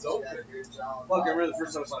 I remember the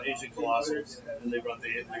first time I saw Ancient Colossus, and they brought the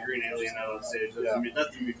green alien out on stage. That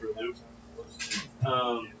threw me for a loop.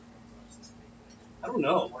 I don't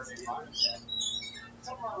know.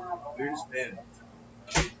 Weirdest band.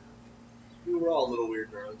 We were all a little weird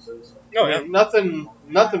in our own sense. Oh, yeah.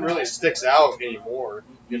 Nothing really sticks out anymore.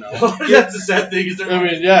 You know. That's the sad thing. Is I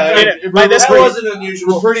mean, yeah. By this that point, wasn't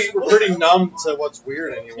unusual. We're pretty numb to what's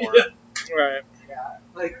weird anymore. right.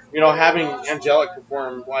 Like, You know, having Angelic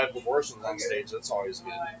perform live abortions on stage, that's always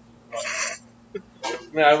good. I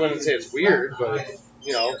mean, I wouldn't say it's weird, but,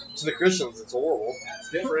 you know, to the Christians, it's horrible. It's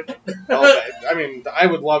different. I mean, I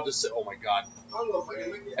would love to say, oh my god,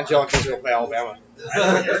 Angelic has to go play Alabama.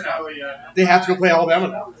 They have to go play Alabama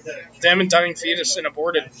now. Damn and dying fetus and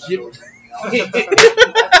aborted.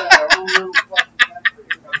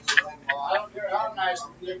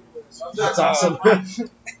 That's awesome.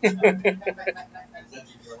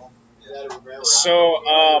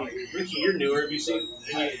 So, Ricky, you're newer. Have you seen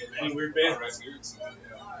any weird bands?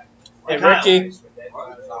 hey, Ricky.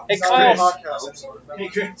 Hey, Kyle. Hey,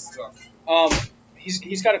 Chris.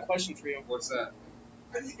 He's got a question for you. What's that?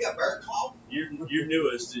 You're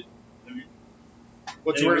newest. Have you,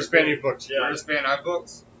 What's the weirdest band you booked? Yeah. Weirdest band I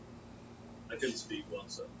booked? I couldn't speak well,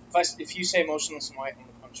 so. If you say motionless and white, I'm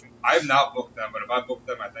gonna punch you. I have not booked them, but if I booked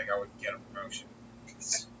them, I think I would get a promotion.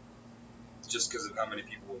 Just because of how many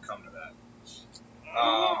people will come to that.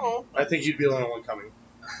 I think you'd be the only one coming.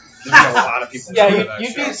 There's a lot of people coming to that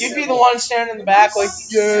show. You'd be the one standing in the back, like,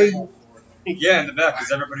 yay. Yeah, in the back,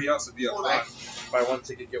 because everybody else would be up front. Buy one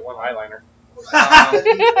ticket, get one eyeliner.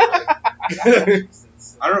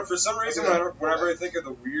 I don't know, for some reason, whenever I think of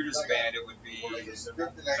the weirdest band, it would be,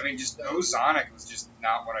 I mean, just No Sonic was just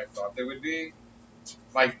not what I thought they would be.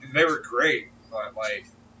 Like, they were great, but, like,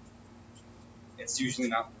 it's usually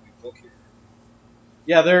not what we book here.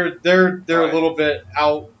 Yeah, they're Right. a little bit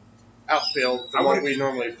outfield from what we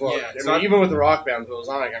normally book. Yeah, I so mean, even with the rock band,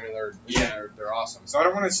 Sonic, I mean, Yeah. they're awesome. So I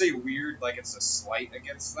don't want to say weird like it's a slight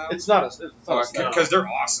against them. It's not a slight. Because they're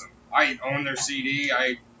awesome. I own their CD.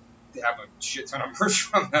 I have a shit ton of merch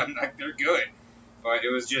from them. Like, they're good. But it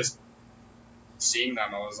was just seeing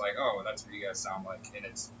them. I was like, oh, that's what you guys sound like. And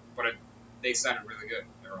they sounded really good.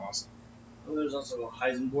 They were awesome. Well, there's also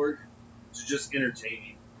Heisenberg, which is just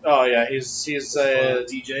entertaining. Oh yeah, he's a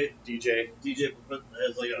DJ. DJ,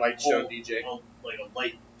 Has like a light show DJ. like a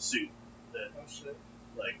light suit. That, Oh shit.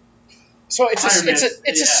 like So it's Iron Man, a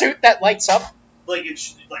yeah. suit that lights up. like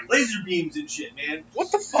it's like laser beams and shit, man.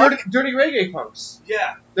 What the fuck? Dirty reggae punks.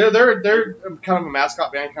 Yeah. They're kind of a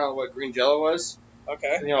mascot band, kind of what Green Jello was.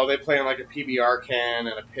 Okay. You know, they play in like a PBR can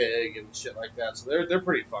and a pig and shit like that. So they're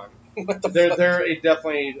pretty fun. What the fuck? They're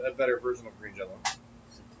definitely a better version of Green Jello,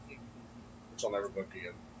 which I'll never book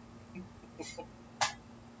again.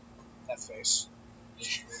 That face.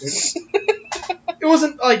 It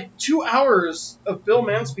wasn't like 2 hours of Bill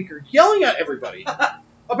Manspeaker yelling at everybody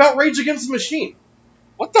about Rage Against the Machine.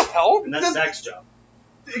 What the hell? And that's Zach's job.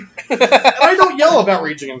 And I don't yell about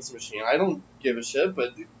Rage Against the Machine. I don't give a shit,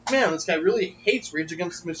 but man, this guy really hates Rage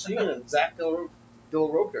Against the Machine and Zach Del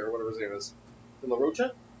Roca, or whatever his name is. De La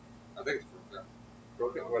Rocha? I think it's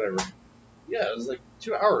Roca, whatever. Yeah, it was like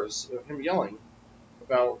 2 hours of him yelling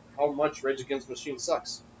about how much Rage Against the Machine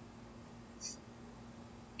sucks.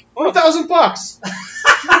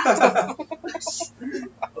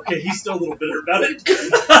 $1,000. Okay, he's still a little bitter about it.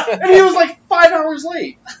 And he was like 5 hours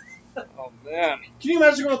late. Oh man. Can you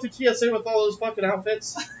imagine going through TSA with all those fucking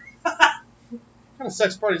outfits? What kind of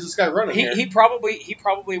sex party is this guy running here? He probably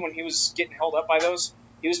when he was getting held up by those,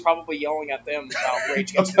 he was probably yelling at them about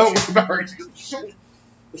Rage Against the Machine. about Rage Against the Machine.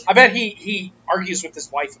 I bet he argues with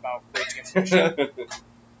his wife about Rage Against the Machine.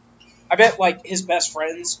 I bet like his best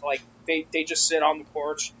friends, like they just sit on the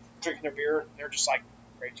porch drinking their beer. And they're just like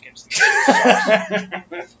Rage Against the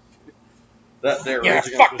Machine. They're Yeah, Rage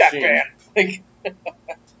Against fuck the that Machine. band. Like,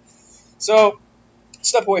 so,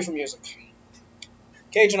 step away from music.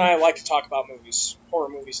 Cage and I like to talk about movies, horror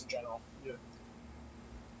movies in general. Yeah.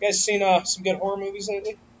 You guys seen some good horror movies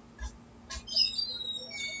lately?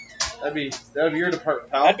 That'd be your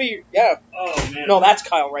department, pal. That'd be yeah. Oh man. No, that's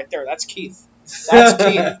Kyle right there. That's Keith. That's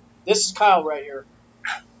Keith. This is Kyle right here.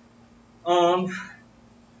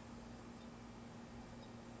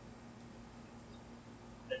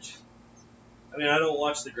 I mean, I don't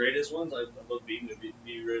watch the greatest ones. I love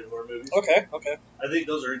B-rated horror movies. Okay. I think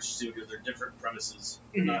those are interesting because they're different premises.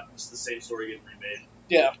 They're Mhm. not just the same story getting remade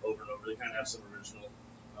Yeah. over and over. They kind of have some original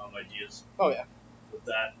ideas Oh yeah. with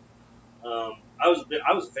that. I was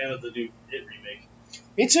a fan of the new It remake.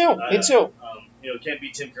 Me too. Me too. You know, can't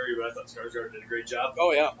beat Tim Curry, but I thought Skarsgård did a great job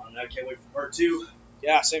Oh yeah. on that. Can't wait for part 2.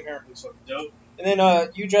 Yeah. Same here. Looks fucking dope. And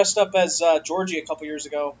then you dressed up as Georgie a couple years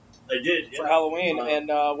ago I did, for yeah. And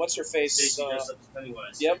what's her face? Stacy dressed up as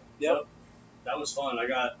Pennywise. Yep. That was fun. I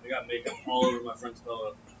got makeup all over my friend's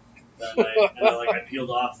pillow that night, and I peeled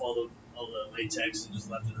off all the latex and just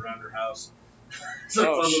left it around her house. It's a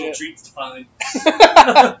Oh, fun little shit. treat to find.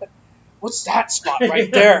 What's that spot right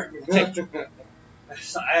there? I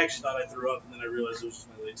actually thought I threw up, and then I realized it was just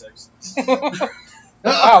my latex.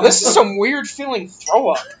 Wow, this is some weird feeling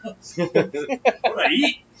throw up. What did I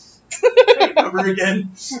eat? Remember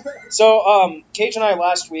again? So, Cage and I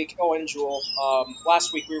last week, and Jewel,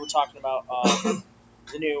 last week we were talking about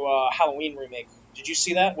the new Halloween remake. Did you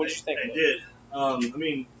see that? What did you think? I of it? did. I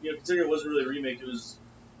mean, considering it wasn't really a remake,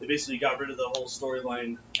 they basically got rid of the whole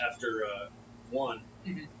storyline after 1.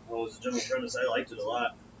 Mhm. What was the general premise? I liked it a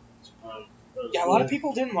lot. Yeah, a lot of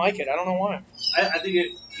people didn't like it. I don't know why. I think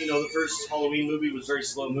it. The first Halloween movie was very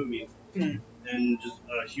slow moving, and just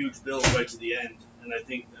a huge build right to the end. And I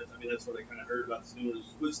think that's what I kind of heard about this new one.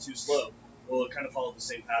 It was too slow. Well, it kind of followed the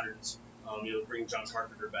same patterns. Bring John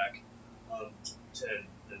Carpenter back, and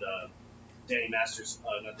Danny Masters,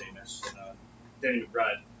 not Danny Masters, Danny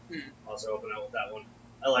McBride also helping out with that one.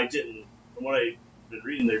 I liked it, and from what I've been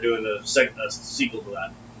reading, they're doing a sequel to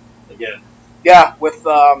that again. Yeah, with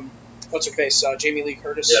what's her face, Jamie Lee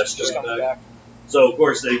Curtis, Yeah, she's just coming coming back. So of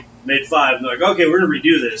course they made 5, and they're like, okay, we're gonna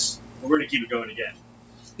redo this, but we're gonna keep it going again.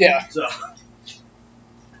 Yeah, So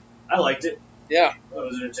I liked it. yeah. It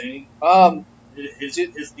was entertaining.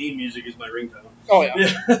 His theme music is my ringtone. Oh yeah.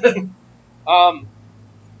 Yeah.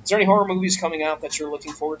 Is there any horror movies coming out that you're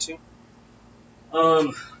looking forward to?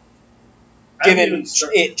 I haven't given even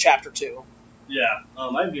started- it Chapter 2. Yeah,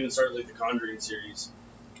 I haven't even started like the Conjuring series.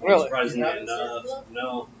 Really? Surprisingly You haven't enough,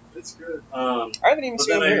 no. It's good. I haven't even But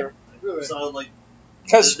seen then it here. Really. saw like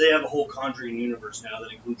Because, they have a whole Conjuring universe now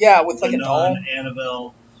that includes yeah, with the like a Nun, doll.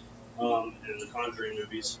 Annabelle, and the Conjuring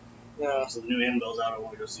movies. Yeah. So the new Annabelle's out. I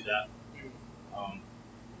want to go see that. I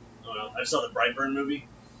don't know. I saw the Brightburn movie.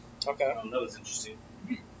 Okay. That was interesting.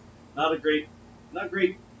 Not great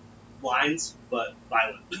lines, but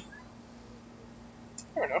violent.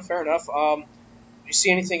 Fair enough. Did you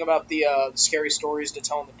see anything about the scary stories to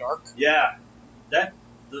tell in the dark? Yeah,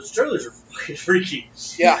 those trailers are fucking freaky.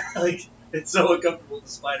 Yeah. Like it's so uncomfortable with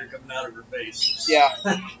the spider coming out of her face. Yeah.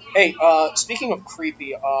 Hey, speaking of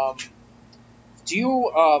creepy, do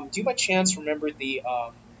you by chance remember the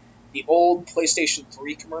old PlayStation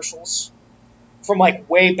 3 commercials from like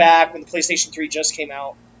way back when the PlayStation 3 just came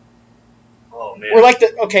out? Oh man. Or like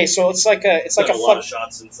so it's like a Got a lot of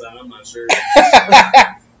shots since then. I'm not sure.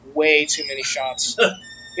 way too many shots. But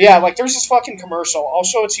yeah, like there's this fucking commercial. I'll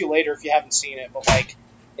show it to you later if you haven't seen it. But like,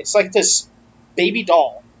 it's like this baby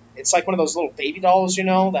doll. It's like one of those little baby dolls,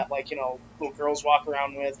 that like little girls walk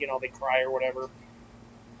around with. They cry or whatever.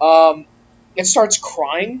 It starts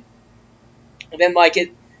crying, and then like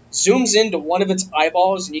it zooms into one of its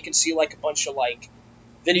eyeballs, and you can see like a bunch of like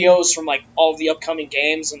videos from like all of the upcoming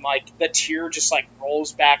games, and like the tear just like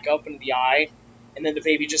rolls back up into the eye, and then the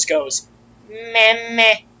baby just goes meh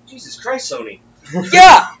meh. Jesus Christ, Sony.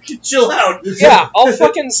 Yeah, Chill out. yeah. I'll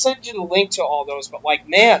fucking send you the link to all those. But like,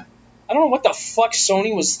 man, I don't know what the fuck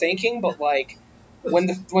Sony was thinking, but like when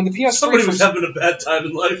the PS3 Somebody was having a bad time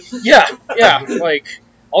in life. yeah, like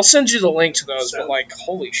I'll send you the link to those. But like,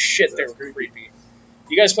 holy shit, they were creepy.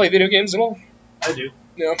 You guys play video games at all? I do.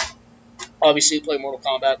 Yeah. Obviously, you play Mortal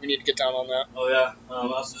Kombat. We need to get down on that. Oh yeah. I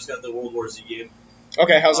also just got the World War Z game.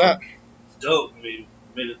 Okay, how's that? It's dope. I mean,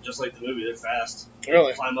 made it just like the movie. They're fast.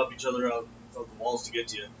 Really? Climb up each other out the walls to get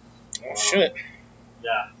to you. Oh shit.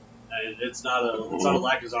 Yeah. And it's not a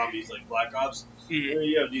lack of zombies like Black Ops. Mhm.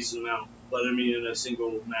 You have a decent amount, but I mean, in a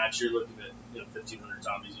single match, you're looking at 1,500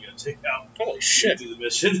 zombies you got to take out. Holy To shit. get through the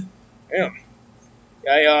mission.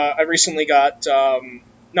 I recently got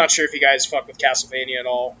not sure if you guys fuck with Castlevania at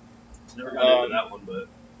all, Never got into that one,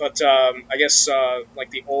 but I guess like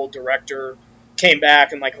the old director came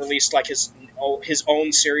back and like released like his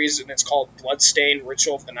own series, and it's called Bloodstained: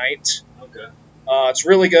 Ritual of the Night. okay. It's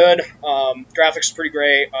really good. Graphics are pretty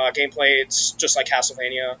great. Gameplay, it's just like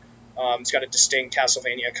Castlevania. It's got a distinct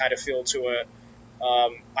Castlevania kind of feel to it. I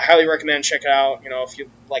highly recommend check it out. If you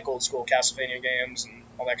like old school Castlevania games and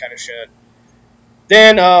all that kind of shit.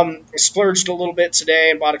 Then I splurged a little bit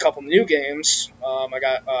today and bought a couple new games. I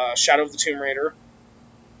got Shadow of the Tomb Raider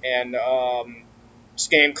and this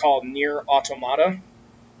game called Nier Automata.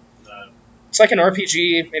 It's like an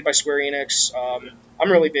RPG made by Square Enix.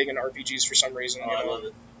 I'm really big into RPGs for some reason. I love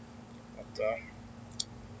it. But,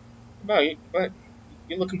 about you, but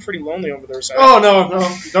you're looking pretty lonely over there, Zach. Oh, no.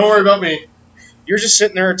 Don't worry about me. You're just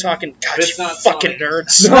sitting there talking, God, It's you not fucking Sonic.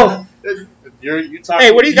 nerds. No. You talk.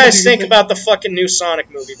 Hey, what do you guys think about the fucking new Sonic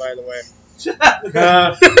movie, by the way? I don't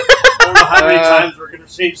know how many times we're going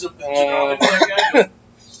to change something. uh,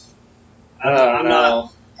 I'm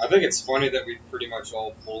not. I think it's funny that we pretty much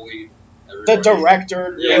all bullied The everybody.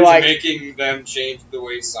 director, Yeah, like, making them change the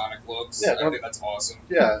way Sonic looks. Yeah, I think that's awesome.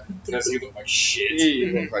 Yeah. Because he looked like shit.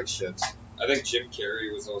 You look like shit. I think Jim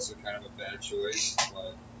Carrey was also kind of a bad choice,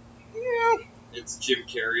 but yeah, it's Jim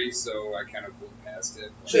Carrey, so I kind of moved past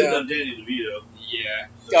it. But Should have done Danny DeVito. yeah,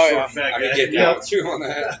 The Oh, short, yeah. fat I guy. could get down with you on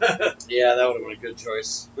that. Yeah, that would have been a good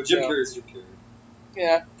choice. But Jim Yeah. Carrey's Jim Carrey.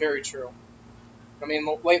 yeah, very true. I mean,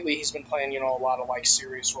 lately he's been playing, a lot of, like,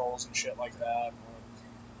 serious roles and shit like that.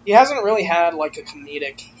 He hasn't really had, like, a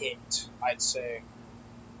comedic hit, I'd say.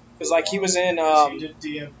 Because, like, he was in, he did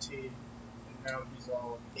DMT, and now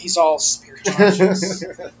he's all spiritual.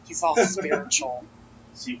 He's all spiritual.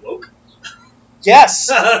 Is he woke?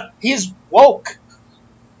 Yes! He is woke.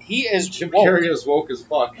 He is Jim woke. Carrey is woke as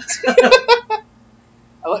fuck.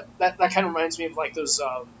 That kind of reminds me of, like, those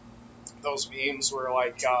memes where,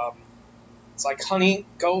 like, it's like, honey,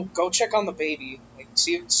 go check on the baby. Like,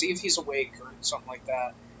 see if he's awake or something like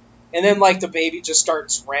that. And then, like, the baby just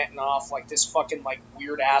starts ranting off, like, this fucking, like,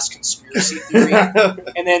 weird-ass conspiracy theory.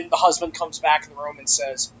 And then the husband comes back in the room and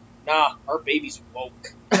says, nah, our baby's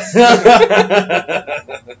woke. That's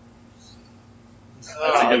a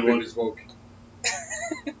good one. Is woke.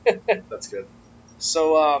 That's good.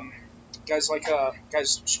 So, guys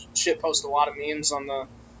shitpost a lot of memes on the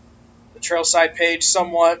trailside page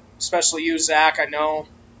somewhat, especially you, Zach, I know.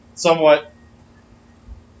 Somewhat.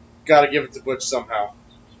 Gotta give it to Butch somehow.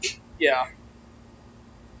 Yeah.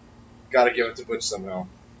 got to give it to Butch somehow.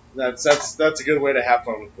 That's a good way to have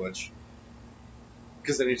fun with Butch.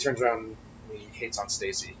 Because then he turns around and he hates on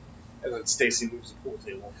Stacy, and then Stacy moves the pool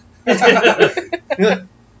table.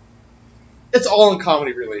 It's all in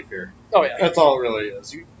comedy relief here. Oh yeah. That's all it really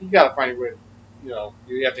is. You got to find a way.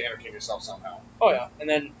 You have to entertain yourself somehow. Oh yeah. And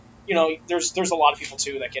then there's a lot of people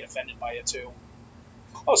too that get offended by it too.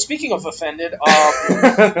 Oh, speaking of offended,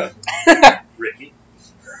 Ricky.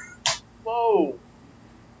 whoa.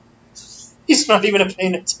 He's not even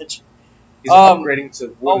paying attention. He's upgrading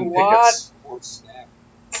to wooden lot- pickets. Oh, snap.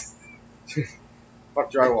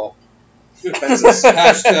 Fuck drywall. Fences.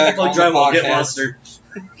 Hashtag Like on the drywall, get podcast. monster.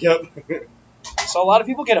 Yep. So a lot of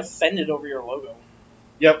people get offended over your logo.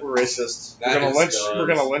 Yep, we're racist. That We're is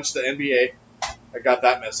gonna lynch the NBA. I got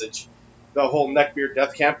that message. The whole neckbeard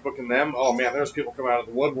death camp booking them. Oh man, there's people coming out of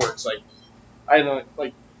the woodworks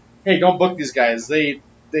hey, don't book these guys. They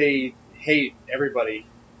hate everybody.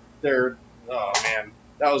 Oh man,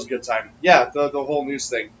 that was a good time. Yeah, the whole Noose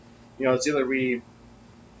thing. It's either we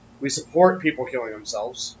support people killing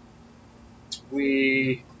themselves,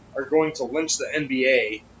 we are going to lynch the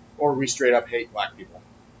NBA, or we straight up hate black people.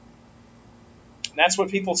 And that's what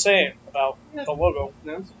people say about the logo.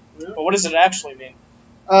 Yeah. But what does it actually mean?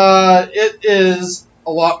 It is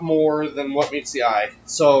a lot more than what meets the eye.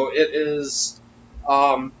 So it is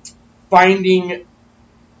finding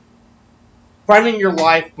your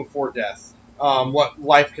life before death. What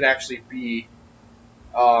life could actually be.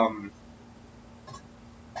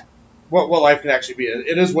 What life could actually be.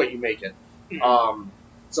 It is what you make it. So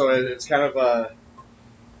it's kind of a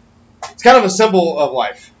symbol of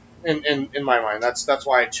life in my mind. That's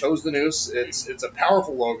why I chose the Noose. It's a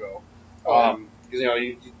powerful logo. Because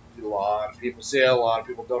a lot of people see it, a lot of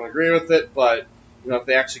people don't agree with it, but if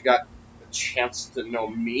they actually got a chance to know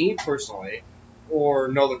me personally or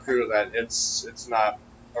know the crew, that it's not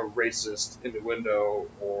a racist innuendo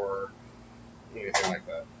or anything like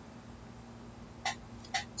that.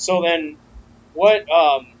 So then, what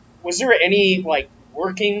was there any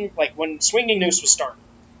working when Swinging Noose was starting?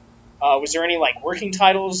 Was there any working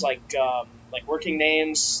titles like working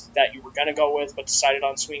names that you were gonna go with but decided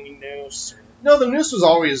on Swinging Noose? No, the Noose was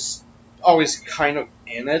always kind of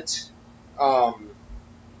in it. Well,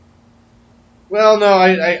 no,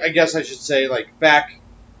 I guess I should say back,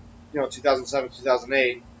 2007,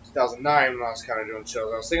 2008, 2009 when I was kind of doing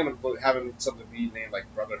shows, I was thinking of having something be named like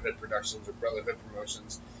Brotherhood Productions or Brotherhood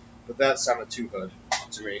Promotions, but that sounded too hood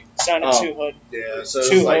to me. Sounded too hood. Yeah, so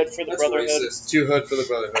Too it was hood for the That's Brotherhood. racist. too hood for the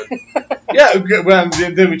Brotherhood. Yeah, good, well,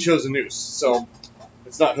 then we chose the Noose, so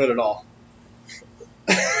it's not hood at all.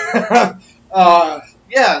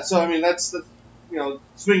 Yeah, so I mean that's the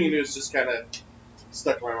Swinging Noose just kind of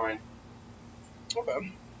stuck in my mind.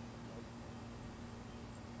 Okay.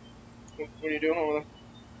 What are you doing over there?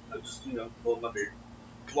 I'm just, blowing my beard.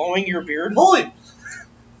 Blowing your beard? Pulling!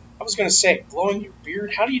 I was gonna say, blowing your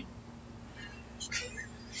beard? How do you...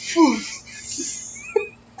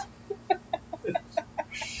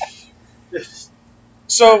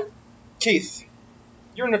 So, Keith,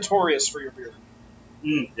 you're notorious for your beard.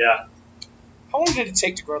 Yeah. How long did it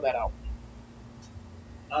take to grow that out?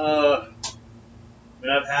 I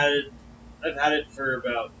mean, I've had it for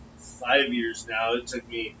about 5 years now. It took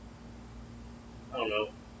me, I don't know,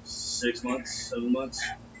 6 months, 7 months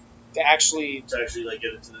To actually... to actually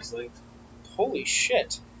get it to this length. Holy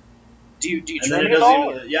shit. Do you And trim then it at all?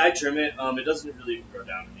 doesn't even, yeah, I trim it. It doesn't really even grow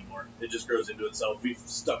down anymore. It just grows into itself. We've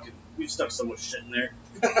stuck so much shit in there.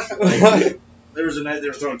 There was a night they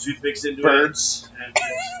were throwing toothpicks into Birds. it.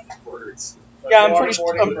 Birds. Yeah, I'm pretty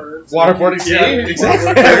sure... Waterboarding. Yeah,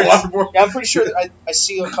 exactly. waterboarding. Yeah, I'm pretty sure that I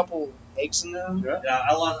see a couple eggs in there. Yeah,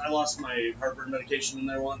 I lost my heartburn medication in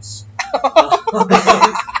there once.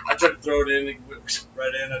 I tried to throw it in, it went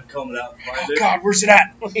right in, I'd comb it out and find Oh it. god, where's it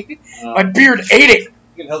at? Um, My beard ate it!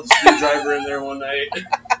 You can help the screwdriver in there one night.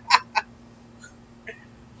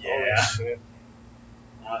 Yeah. Oh, shit.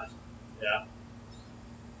 Yeah.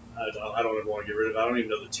 I don't ever want to get rid of it. I don't even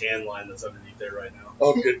know the tan line that's underneath there right now.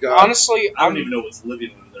 Oh, good God. Honestly, I don't even know what's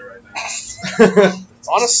living under there right now.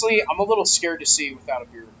 honestly, I'm a little scared to see without a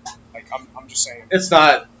beard. I'm just saying. It's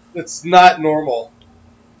not normal.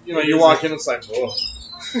 You walk in, it's like, whoa.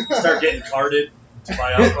 Start getting carded to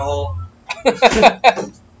buy alcohol.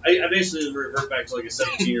 I basically revert back to a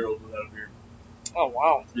 17-year-old without a beard. Oh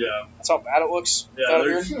wow, Yeah. that's how bad it looks. Yeah, without a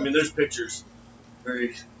beard. there's pictures.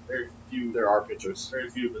 Very few. There are pictures. Very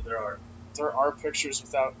few, but there are. There are pictures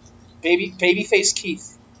without babyface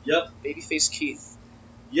Keith. Yep. Babyface Keith.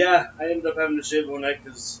 Yeah, I ended up having to shave one night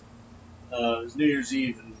because it was New Year's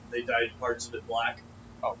Eve and they dyed parts of it black.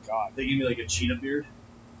 Oh god. They gave me a cheetah beard.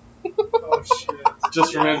 Oh shit.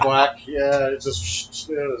 Just from in black. Yeah, it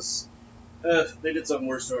was. They did something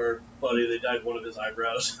worse to our buddy. They dyed one of his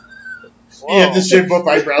eyebrows. He had to shave both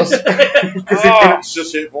eyebrows because he couldn't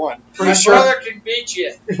just shave one. My brother can beat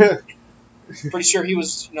you. Pretty sure he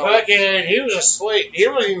was. No, Fucking, he was asleep. He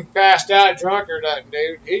wasn't even passed out drunk or nothing,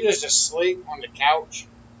 dude. He was asleep on the couch,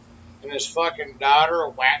 and his fucking daughter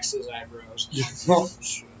waxed his eyebrows.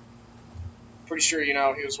 pretty sure he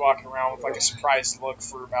was walking around with like a surprised look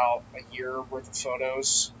for about a year worth of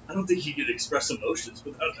photos. I don't think he could express emotions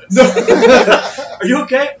without that. Are you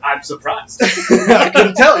okay? I'm surprised. I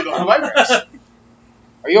couldn't tell. You don't have eyebrows.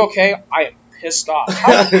 Are you okay? I am pissed off.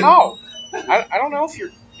 How? I don't know if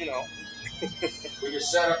you're. We just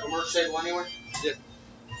set up a merch table anyway. Yeah.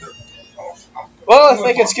 Well, I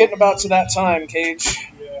think it's getting about to that time, Cage.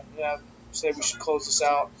 Yeah. Say we should close this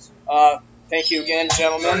out. Thank you again,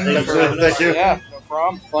 gentlemen. Thank you. Yeah, no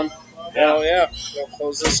problem. Fun. Hell yeah. We'll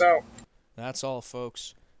close this out. That's all,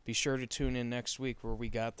 folks. Be sure to tune in next week where we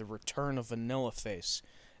got the return of Vanilla Face.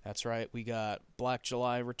 That's right, we got Black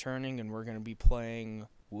July returning, and we're going to be playing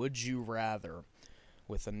Would You Rather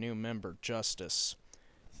with a new member, Justice.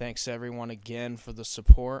 Thanks, everyone, again for the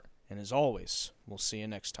support, and as always, we'll see you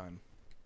next time.